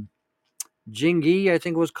 Jingyi, I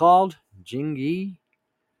think it was called. Jingyi.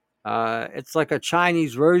 It's like a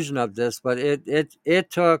Chinese version of this, but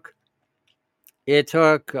it took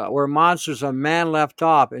where Monsters of Man left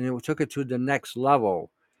off, and it took it to the next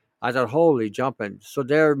level. I thought, holy jumping! So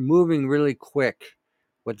they're moving really quick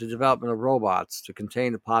with the development of robots to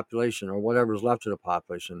contain the population or whatever's left of the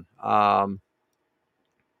population.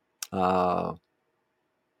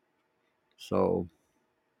 So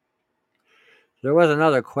there was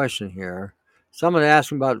another question here. Someone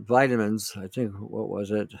asked me about vitamins. I think, what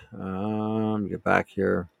was it? Let me get back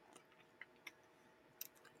here.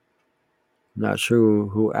 Not sure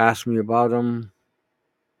who asked me about them.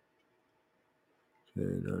 Okay,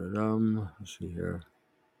 let's see here.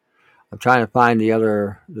 I'm trying to find the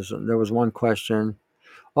other. There was one question.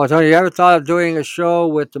 Oh, Tony, you ever thought of doing a show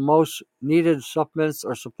with the most needed supplements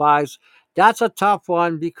or supplies? That's a tough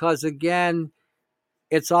one because, again,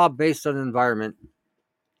 it's all based on the environment.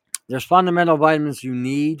 There's fundamental vitamins you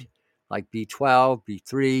need, like B12,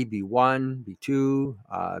 B3, B1, B2,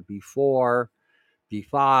 B4,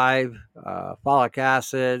 B5, folic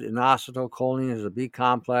acid, inositol-choline is a B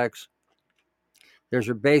complex. There's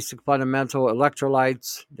your basic fundamental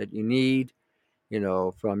electrolytes that you need, you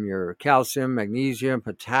know, from your calcium, magnesium,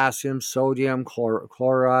 potassium, sodium,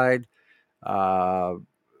 chloride,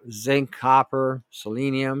 zinc, copper,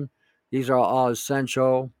 selenium. These are all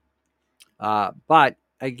essential. But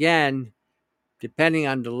again, depending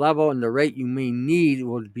on the level and the rate you may need,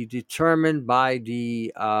 will be determined by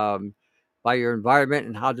by your environment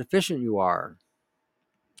and how deficient you are.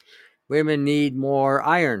 Women need more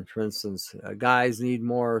iron, for instance. Guys need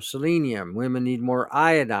more selenium. Women need more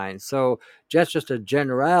iodine. So that's just a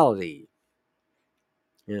generality.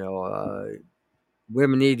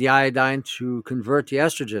 Women need the iodine to convert the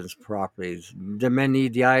estrogens properties. The men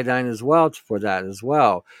need the iodine as well for that as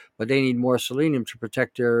well, but they need more selenium to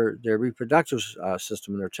protect their reproductive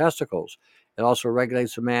system and their testicles. It also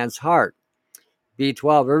regulates a man's heart.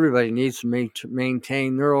 B12, everybody needs to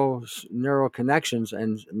maintain neural connections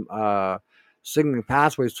and signaling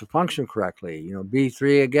pathways to function correctly.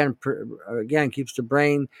 B3 again keeps the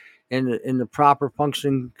brain in the proper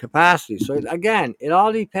functioning capacity. So again, it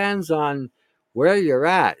all depends on where you're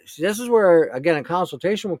at. See, this is where again a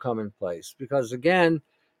consultation will come in place, because again,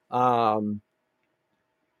 what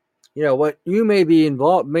you may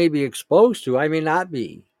be exposed to, I may not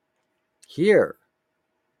be here.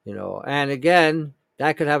 And again,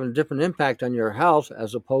 that could have a different impact on your health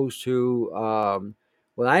as opposed to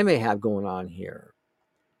what I may have going on here.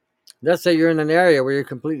 Let's say you're in an area where you're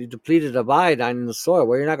completely depleted of iodine in the soil,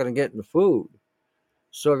 where you're not going to get in the food.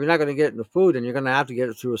 So if you're not going to get in the food, then you're going to have to get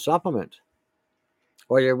it through a supplement,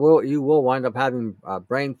 or you will wind up having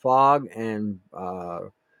brain fog and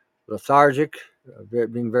lethargic,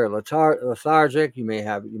 being very lethargic. You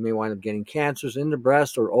may wind up getting cancers in the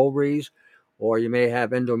breast or ovaries, or you may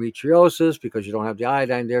have endometriosis because you don't have the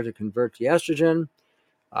iodine there to convert the estrogen.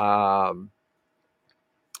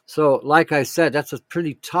 So, like I said, that's a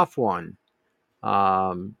pretty tough one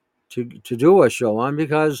to do a show on,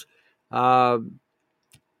 because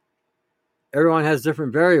everyone has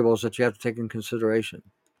different variables that you have to take in consideration.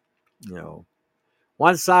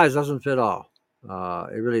 One size doesn't fit all.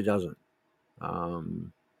 It really doesn't.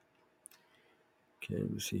 Okay,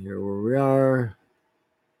 let me see here where we are.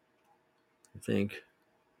 I think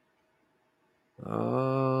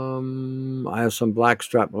I have some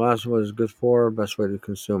blackstrap molasses. What is good for? Best way to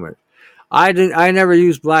consume it. I never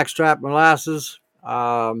used blackstrap molasses.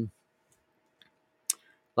 Like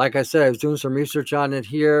I said, I was doing some research on it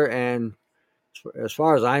here, and as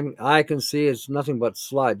far as I can see, it's nothing but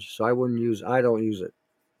sludge. So I don't use it,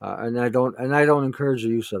 and I don't encourage the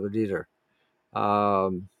use of it either.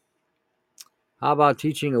 How about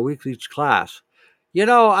teaching a weekly class?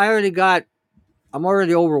 I'm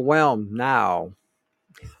already overwhelmed now.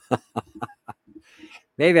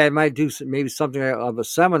 Maybe I might do something of a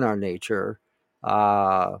seminar nature.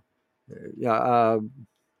 Who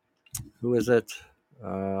is it?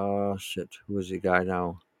 Who is the guy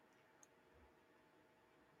now?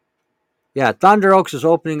 Yeah, Thunder Oaks is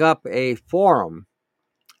opening up a forum.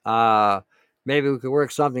 Maybe we could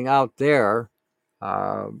work something out there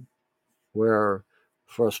where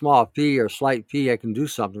for a small fee or slight fee, I can do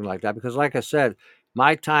something like that. Because like I said,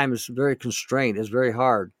 my time is very constrained. It's very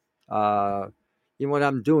hard. Even what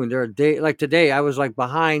I'm doing, there are days like today, I was like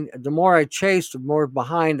behind. The more I chased, the more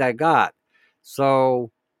behind I got.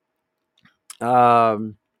 So, you got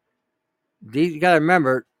to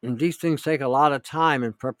remember, these things take a lot of time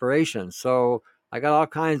and preparation. So I got all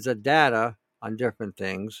kinds of data on different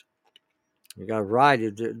things. You got a variety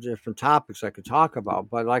of different topics I could talk about.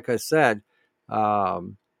 But like I said,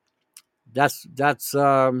 that's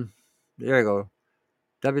there you go,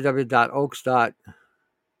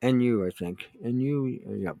 www.oaks.nu, I think.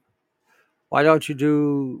 Yep. Why don't you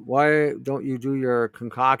do your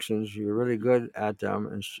concoctions? You're really good at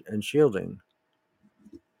them and shielding.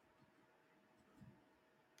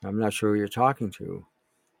 I'm not sure who you're talking to.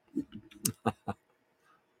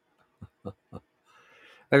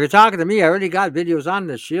 If you're talking to me, I already got videos on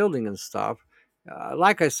the shielding and stuff.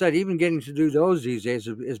 Like I said, even getting to do those these days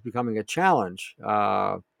is becoming a challenge.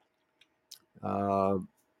 Like I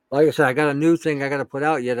said, I got a new thing I got to put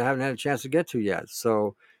out yet. I haven't had a chance to get to yet.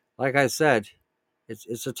 So, like I said,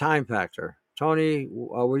 it's a time factor. Tony,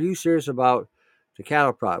 were you serious about the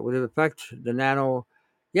cattle prod? Would it affect the nano?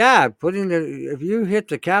 Yeah, if you hit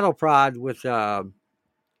the cattle prod with a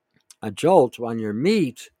jolt on your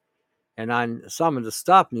meat and on some of the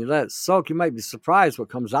stuff, and you let it soak, you might be surprised what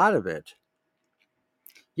comes out of it.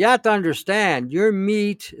 You have to understand, your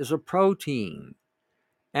meat is a protein,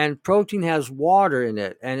 and protein has water in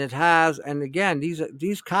it, and again,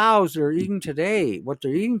 these cows are eating today, what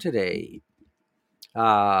they're eating today.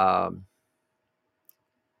 Well,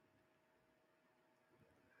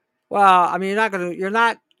 I mean, you're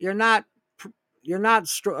not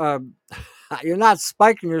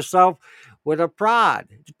spiking yourself with a prod.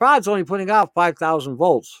 The prod's only putting out 5,000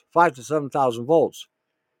 volts, 5 to 7,000 volts.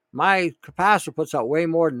 My capacitor puts out way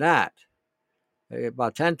more than that.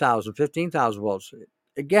 about 10,000, 15,000 volts.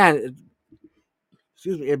 Again,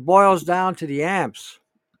 it boils down to the amps.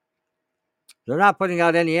 They're not putting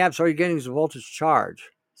out any amps. All you're getting is a voltage charge.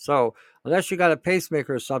 So unless you got a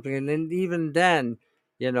pacemaker or something, and then even then,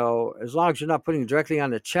 as long as you're not putting it directly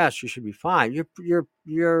on the chest, you should be fine. You're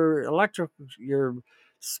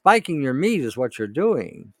spiking your meat is what you're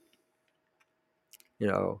doing.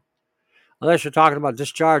 Unless you're talking about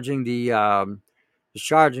discharging the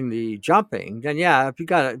jumping, then yeah, if you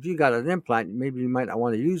got an implant, maybe you might not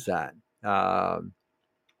want to use that.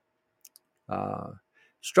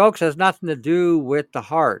 Strokes has nothing to do with the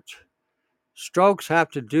heart. Strokes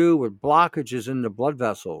have to do with blockages in the blood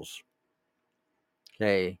vessels.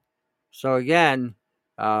 Okay, so again,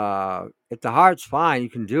 if the heart's fine, you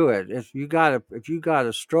can do it. If you got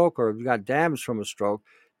a stroke, or if you got damage from a stroke,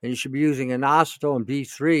 then you should be using inositol and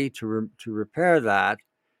B3 to repair that.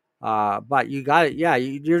 But you got it. Yeah,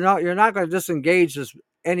 you're not going to disengage this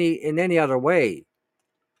in any other way.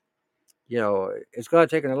 It's going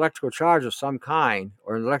to take an electrical charge of some kind,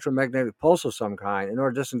 or an electromagnetic pulse of some kind, in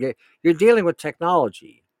order to disengage. You're dealing with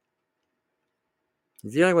technology.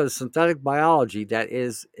 You're dealing with a synthetic biology that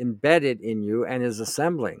is embedded in you and is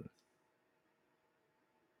assembling.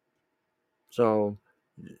 So,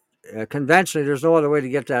 conventionally, there's no other way to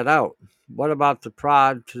get that out. What about the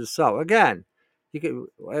prod to the cell? Again,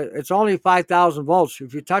 it's only 5,000 volts.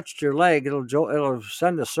 If you touched your leg, it'll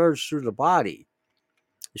send a surge through the body.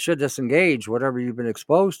 It should disengage whatever you've been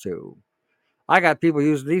exposed to. I got people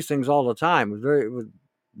using these things all the time with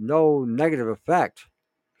no negative effect.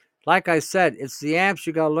 Like I said, it's the amps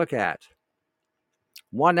you got to look at.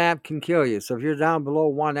 1 amp can kill you. So if you're down below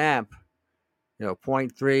 1 amp,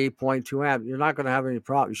 0.3, 0.2 amp, you're not going to have any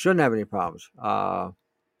problems. You shouldn't have any problems.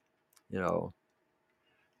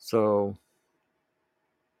 So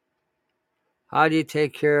how do you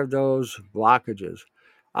take care of those blockages?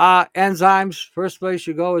 Enzymes. First place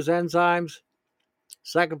you go is enzymes.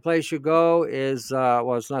 Second place you go is,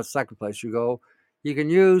 it's not second place you go. You can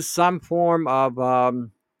use some form of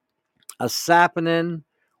a saponin,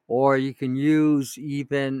 or you can use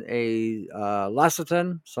even a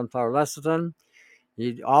lecithin, sunflower lecithin.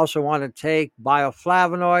 You also want to take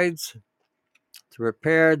bioflavonoids to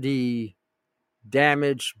repair the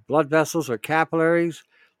damaged blood vessels or capillaries.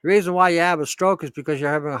 The reason why you have a stroke is because you're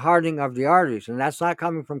having a hardening of the arteries, and that's not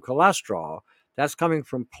coming from cholesterol. That's coming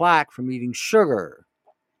from plaque from eating sugar.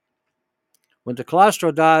 What the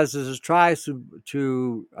cholesterol does is it tries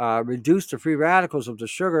to reduce the free radicals of the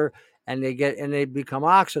sugar, and they become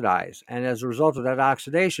oxidized. And as a result of that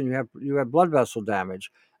oxidation, you have blood vessel damage.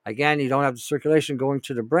 Again, you don't have the circulation going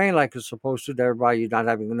to the brain like it's supposed to, thereby you're not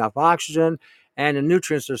having enough oxygen, and the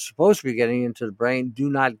nutrients that are supposed to be getting into the brain do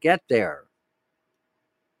not get there.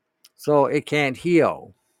 So it can't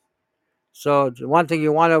heal. So the one thing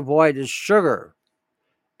you want to avoid is sugar,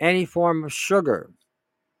 any form of sugar.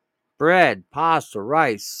 Bread, pasta,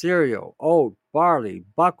 rice, cereal, oat, barley,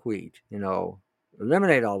 buckwheat,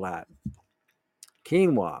 eliminate all that.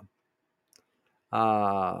 Quinoa.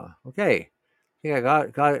 Okay. I think I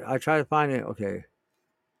got it. I try to find it. Okay.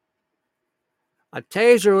 A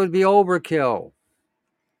taser would be overkill.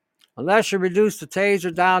 Unless you reduce the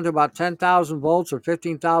taser down to about 10,000 volts or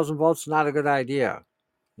 15,000 volts, not a good idea.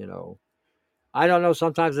 I don't know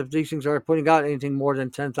sometimes if these things are putting out anything more than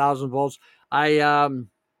 10,000 volts. I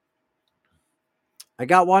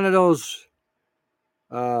got one of those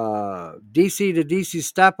DC to DC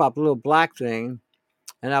step up, little black thing,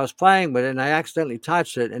 and I was playing with it, and I accidentally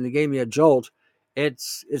touched it, and it gave me a jolt. It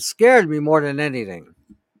scared me more than anything,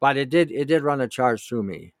 but it did run a charge through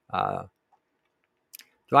me.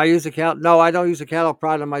 Do I use a cattle? No, I don't use a cattle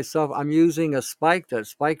prod on myself. I'm using a spike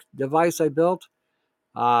device I built.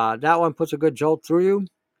 That one puts a good jolt through you.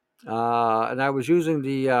 And I was using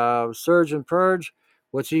the Surge and Purge,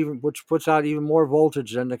 which puts out even more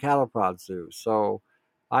voltage than the cattle prods do. So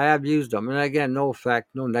I have used them, and again, no effect,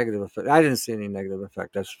 no negative effect. I didn't see any negative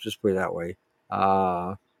effect. Let's just put it that way.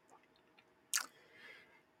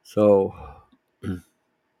 So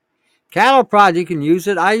cattle prod, you can use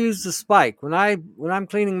it. I use the spike when I'm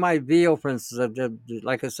cleaning my veal, for instance.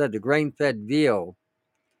 Like I said, the grain-fed veal.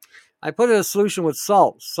 I put in a solution with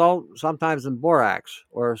salt sometimes in borax,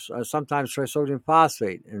 or sometimes trisodium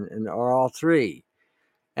phosphate, or all three.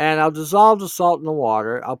 And I'll dissolve the salt in the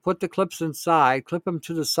water. I'll put the clips inside, clip them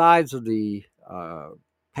to the sides of the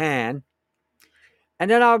pan,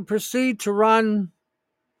 and then I'll proceed to run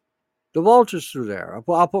the voltage through there.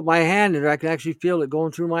 I'll put my hand in there. I can actually feel it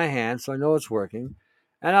going through my hand, so I know it's working.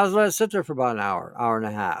 And I'll let it sit there for about an hour, hour and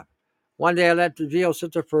a half. One day I let the veal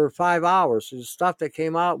sit there for 5 hours. The stuff that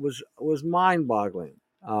came out was mind-boggling.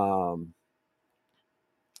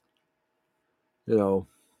 you know.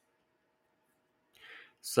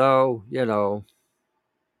 So, you know,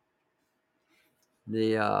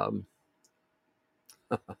 the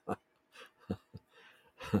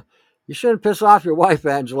you shouldn't piss off your wife,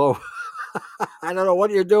 Angelo. I don't know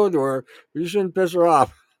what you're doing to her, but you shouldn't piss her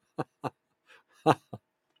off.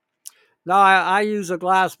 No, I use a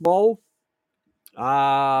glass bowl.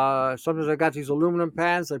 Sometimes I got these aluminum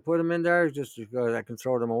pans. I put them in there just because I can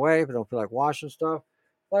throw them away if I don't feel like washing stuff.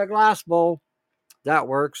 But a glass bowl, that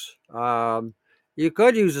works. You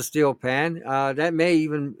could use a steel pan. That may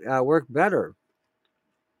even work better.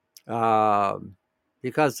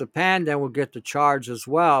 Because the pan then will get the charge as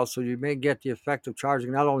well. So you may get the effect of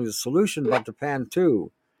charging not only the solution, but the pan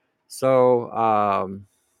too. So,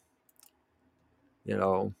 you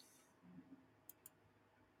know,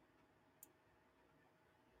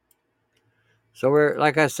 so we're,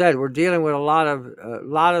 like I said, we're dealing with a lot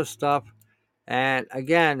of stuff. And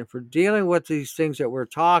again, if we're dealing with these things that we're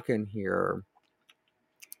talking here,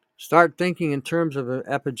 start thinking in terms of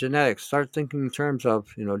epigenetics. Start thinking in terms of,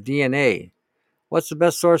 you know, DNA. What's the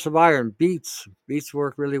best source of iron? Beets. Beets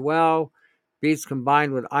work really well. Beets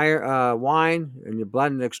combined with iron, wine and your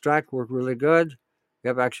blend and extract work really good. We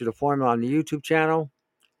have actually the formula on the YouTube channel.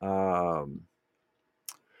 Alrighty,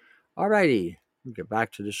 let me get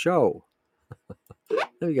back to the show.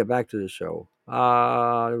 There was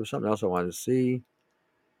something else I wanted to see.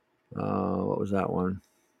 What was that one?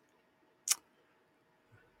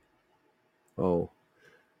 Oh,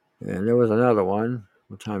 and there was another one.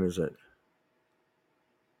 What time is it?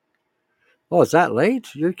 Oh, it's that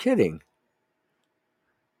late? You're kidding.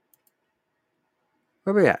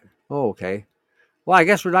 Where are we at? Oh, okay. Well, I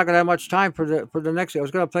guess we're not going to have much time for the next. I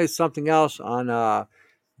was going to play something else on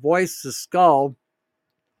Voice to Skull.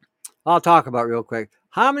 I'll talk about it real quick.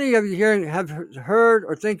 How many of you have heard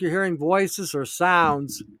or think you're hearing voices or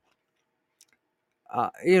sounds,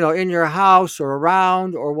 you know, in your house or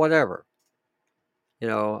around or whatever? You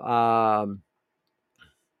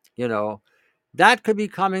know, that could be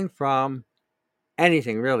coming from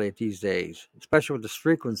anything really these days, especially with the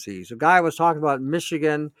frequencies. A guy was talking about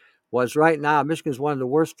Michigan was right now. Michigan is one of the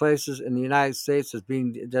worst places in the United States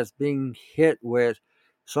that's being hit with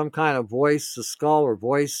some kind of voice to skull or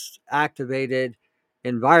voice activated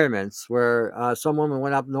environments where some woman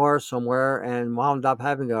went up north somewhere and wound up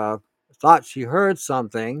having thought she heard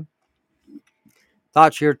something.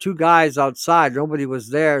 Thought she heard two guys outside. Nobody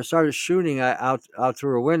was there. Started shooting out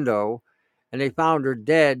through a window, and they found her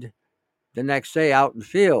dead the next day out in the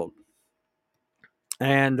field.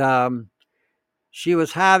 And she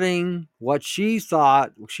was having what she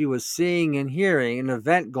thought she was seeing and hearing, an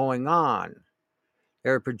event going on.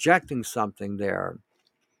 They were projecting something there.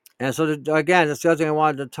 And so, again, that's the other thing I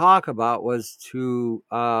wanted to talk about was to,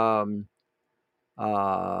 all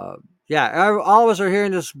of us are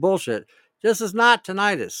hearing this bullshit. This is not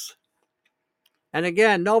tinnitus. And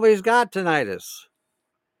again, nobody's got tinnitus.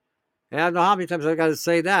 And I don't know how many times I got to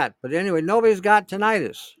say that. But anyway, nobody's got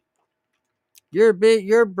tinnitus. Your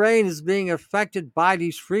brain is being affected by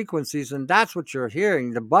these frequencies, and that's what you're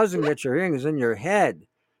hearing. The buzzing that you're hearing is in your head,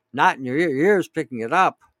 not in your ear. Your ear's picking it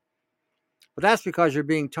up. But that's because you're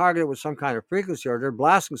being targeted with some kind of frequency, or they're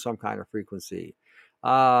blasting some kind of frequency.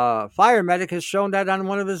 Fire Medic has shown that on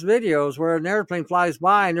one of his videos where an airplane flies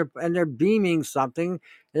by and they're beaming something.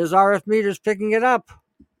 His RF meter's picking it up.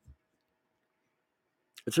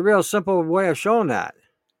 It's a real simple way of showing that.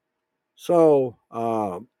 So,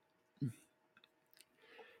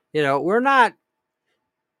 you know, we're not,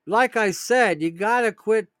 like I said, you got to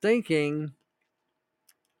quit thinking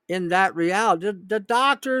in that reality. The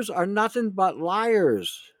doctors are nothing but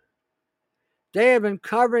liars. They have been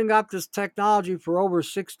covering up this technology for over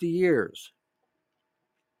 60 years,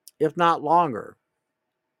 if not longer.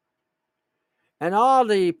 And all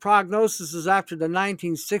the prognoses after the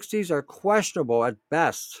 1960s are questionable at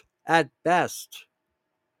best. At best.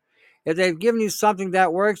 If they've given you something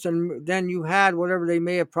that works, then you had whatever they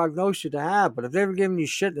may have prognosed you to have. But if they've given you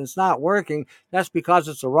shit and it's not working, that's because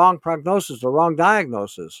it's the wrong prognosis, the wrong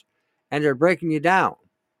diagnosis, and they're breaking you down.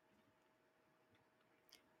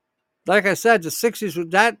 Like I said, the 60s,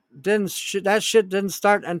 that shit didn't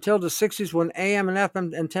start until the 60s when AM and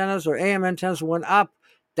FM antennas or AM antennas went up.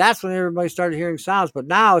 That's when everybody started hearing sounds. But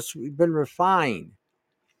now it's been refined.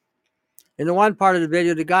 In the one part of the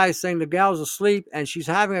video, the guy is saying the gal's asleep and she's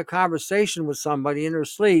having a conversation with somebody in her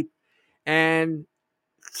sleep. And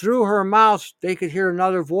through her mouth, they could hear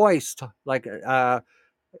another voice, like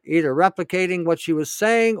either replicating what she was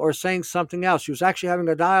saying or saying something else. She was actually having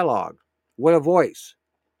a dialogue with a voice.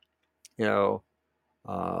 You know,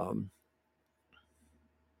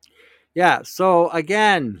 yeah. So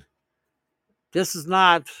again, this is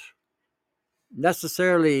not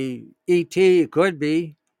necessarily ET. It could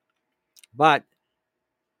be, but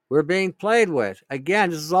we're being played with. Again,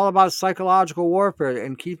 this is all about psychological warfare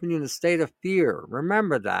and keeping you in a state of fear.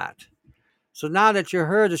 Remember that. So now that you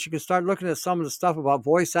heard this, you can start looking at some of the stuff about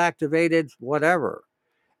voice-activated whatever.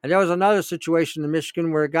 And there was another situation in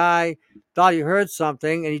Michigan where a guy thought he heard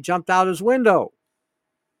something and he jumped out his window,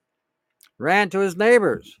 ran to his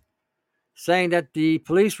neighbors, saying that the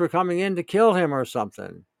police were coming in to kill him or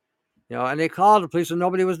something. And they called the police and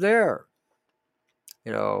nobody was there.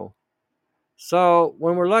 So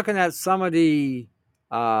when we're looking at some of the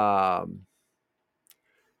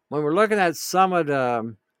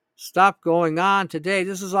stuff going on today,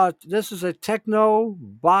 this is a techno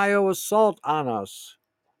bio assault on us,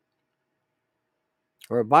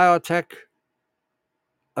 or a biotech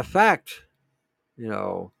effect.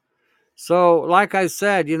 So like I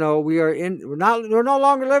said, we're no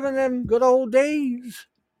longer living in good old days,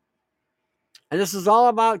 and this is all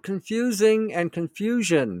about confusing and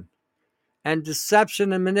confusion and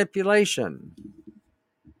deception and manipulation.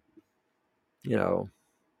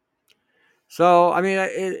 So I mean,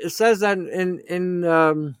 it says that in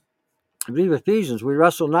I believe Ephesians, we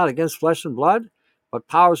wrestle not against flesh and blood, but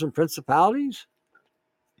powers and principalities.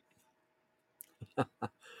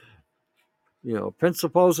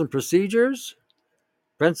 Principles and procedures.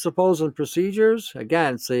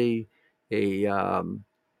 Again, it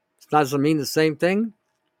doesn't mean the same thing,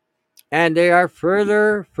 and they are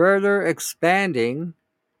further expanding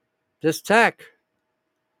this tech.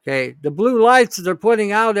 Okay, the blue lights that they're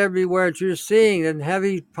putting out everywhere that you're seeing in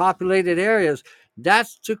heavy populated areas,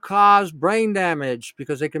 that's to cause brain damage,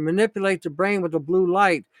 because they can manipulate the brain with the blue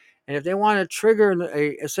light. And if they want to trigger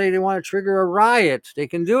a riot, they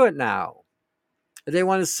can do it now. If they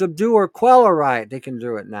want to subdue or quell a riot, they can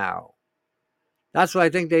do it now. That's what I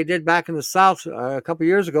think they did back in the South a couple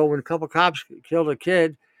years ago when a couple cops killed a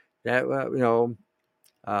kid that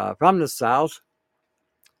from the South.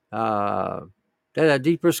 They had a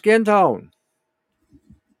deeper skin tone.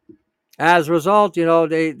 As a result,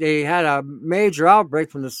 they had a major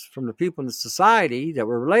outbreak from the people in the society that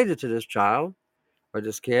were related to this child or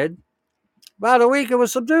this kid. About a week, it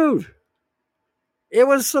was subdued. I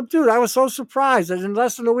was so surprised that in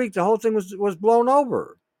less than a week, the whole thing was blown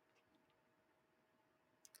over.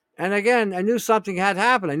 And again, I knew something had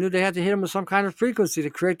happened. I knew they had to hit him with some kind of frequency to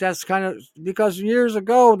create that kind of, because years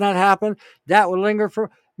ago when that happened, that would linger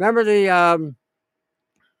for. Remember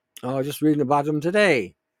just reading about them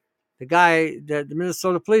today. The guy, the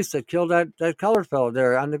Minnesota police that killed that colored fellow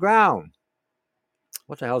there on the ground.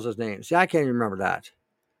 What the hell's his name? See, I can't even remember that.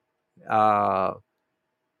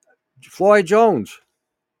 Floyd Jones.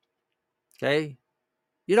 Okay.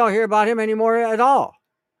 You don't hear about him anymore at all.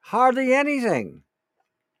 Hardly anything.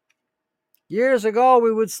 Years ago,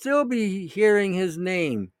 we would still be hearing his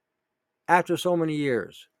name after so many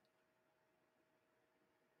years.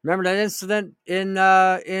 Remember that incident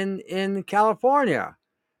in California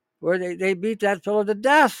where they beat that fellow to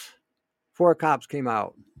death? 4 cops came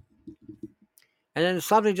out. And then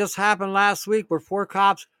something just happened last week where 4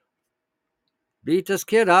 cops beat this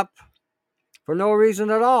kid up for no reason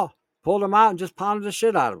at all. Pulled him out and just pounded the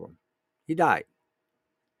shit out of him. He died.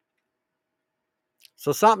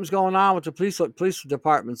 So something's going on with the police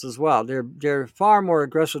departments as well. They're far more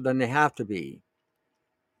aggressive than they have to be.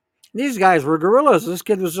 These guys were gorillas. This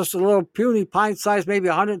kid was just a little puny, pint-sized, maybe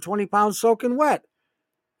 120 pounds soaking wet.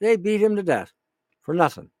 They beat him to death for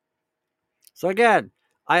nothing. So again,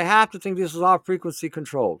 I have to think this is all frequency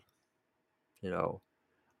controlled. I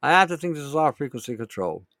have to think this is all frequency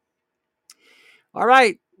controlled. All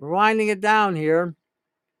right, we're winding it down here.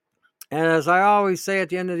 And as I always say at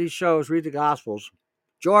the end of these shows, read the Gospels.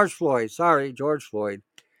 George Floyd.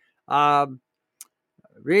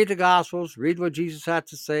 Read the Gospels. Read what Jesus had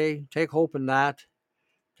to say. Take hope in that.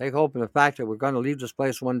 Take hope in the fact that we're going to leave this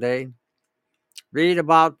place one day. Read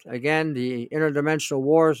about, again, the interdimensional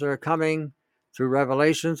wars that are coming through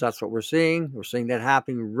Revelations. That's what we're seeing. We're seeing that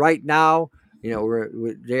happening right now. They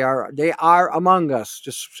are among us.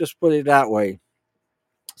 Just put it that way.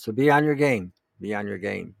 So be on your game. Be on your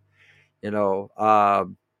game.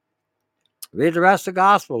 Read the rest of the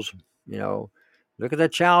Gospels. Look at the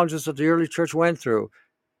challenges that the early church went through.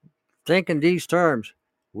 Think in these terms.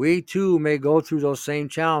 We too may go through those same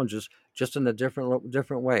challenges, just in a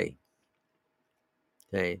different way.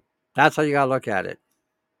 Okay, that's how you gotta look at it.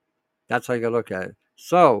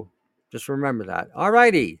 So just remember that. All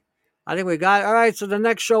righty. I think we got it. All right, so the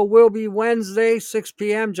next show will be Wednesday, 6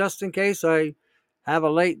 p.m., just in case I have a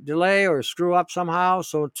late delay or screw up somehow.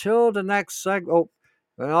 So until the next segment,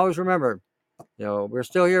 and always remember, we're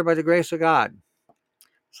still here by the grace of God.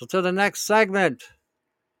 So to the next segment,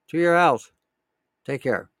 to your health. Take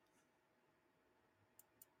care.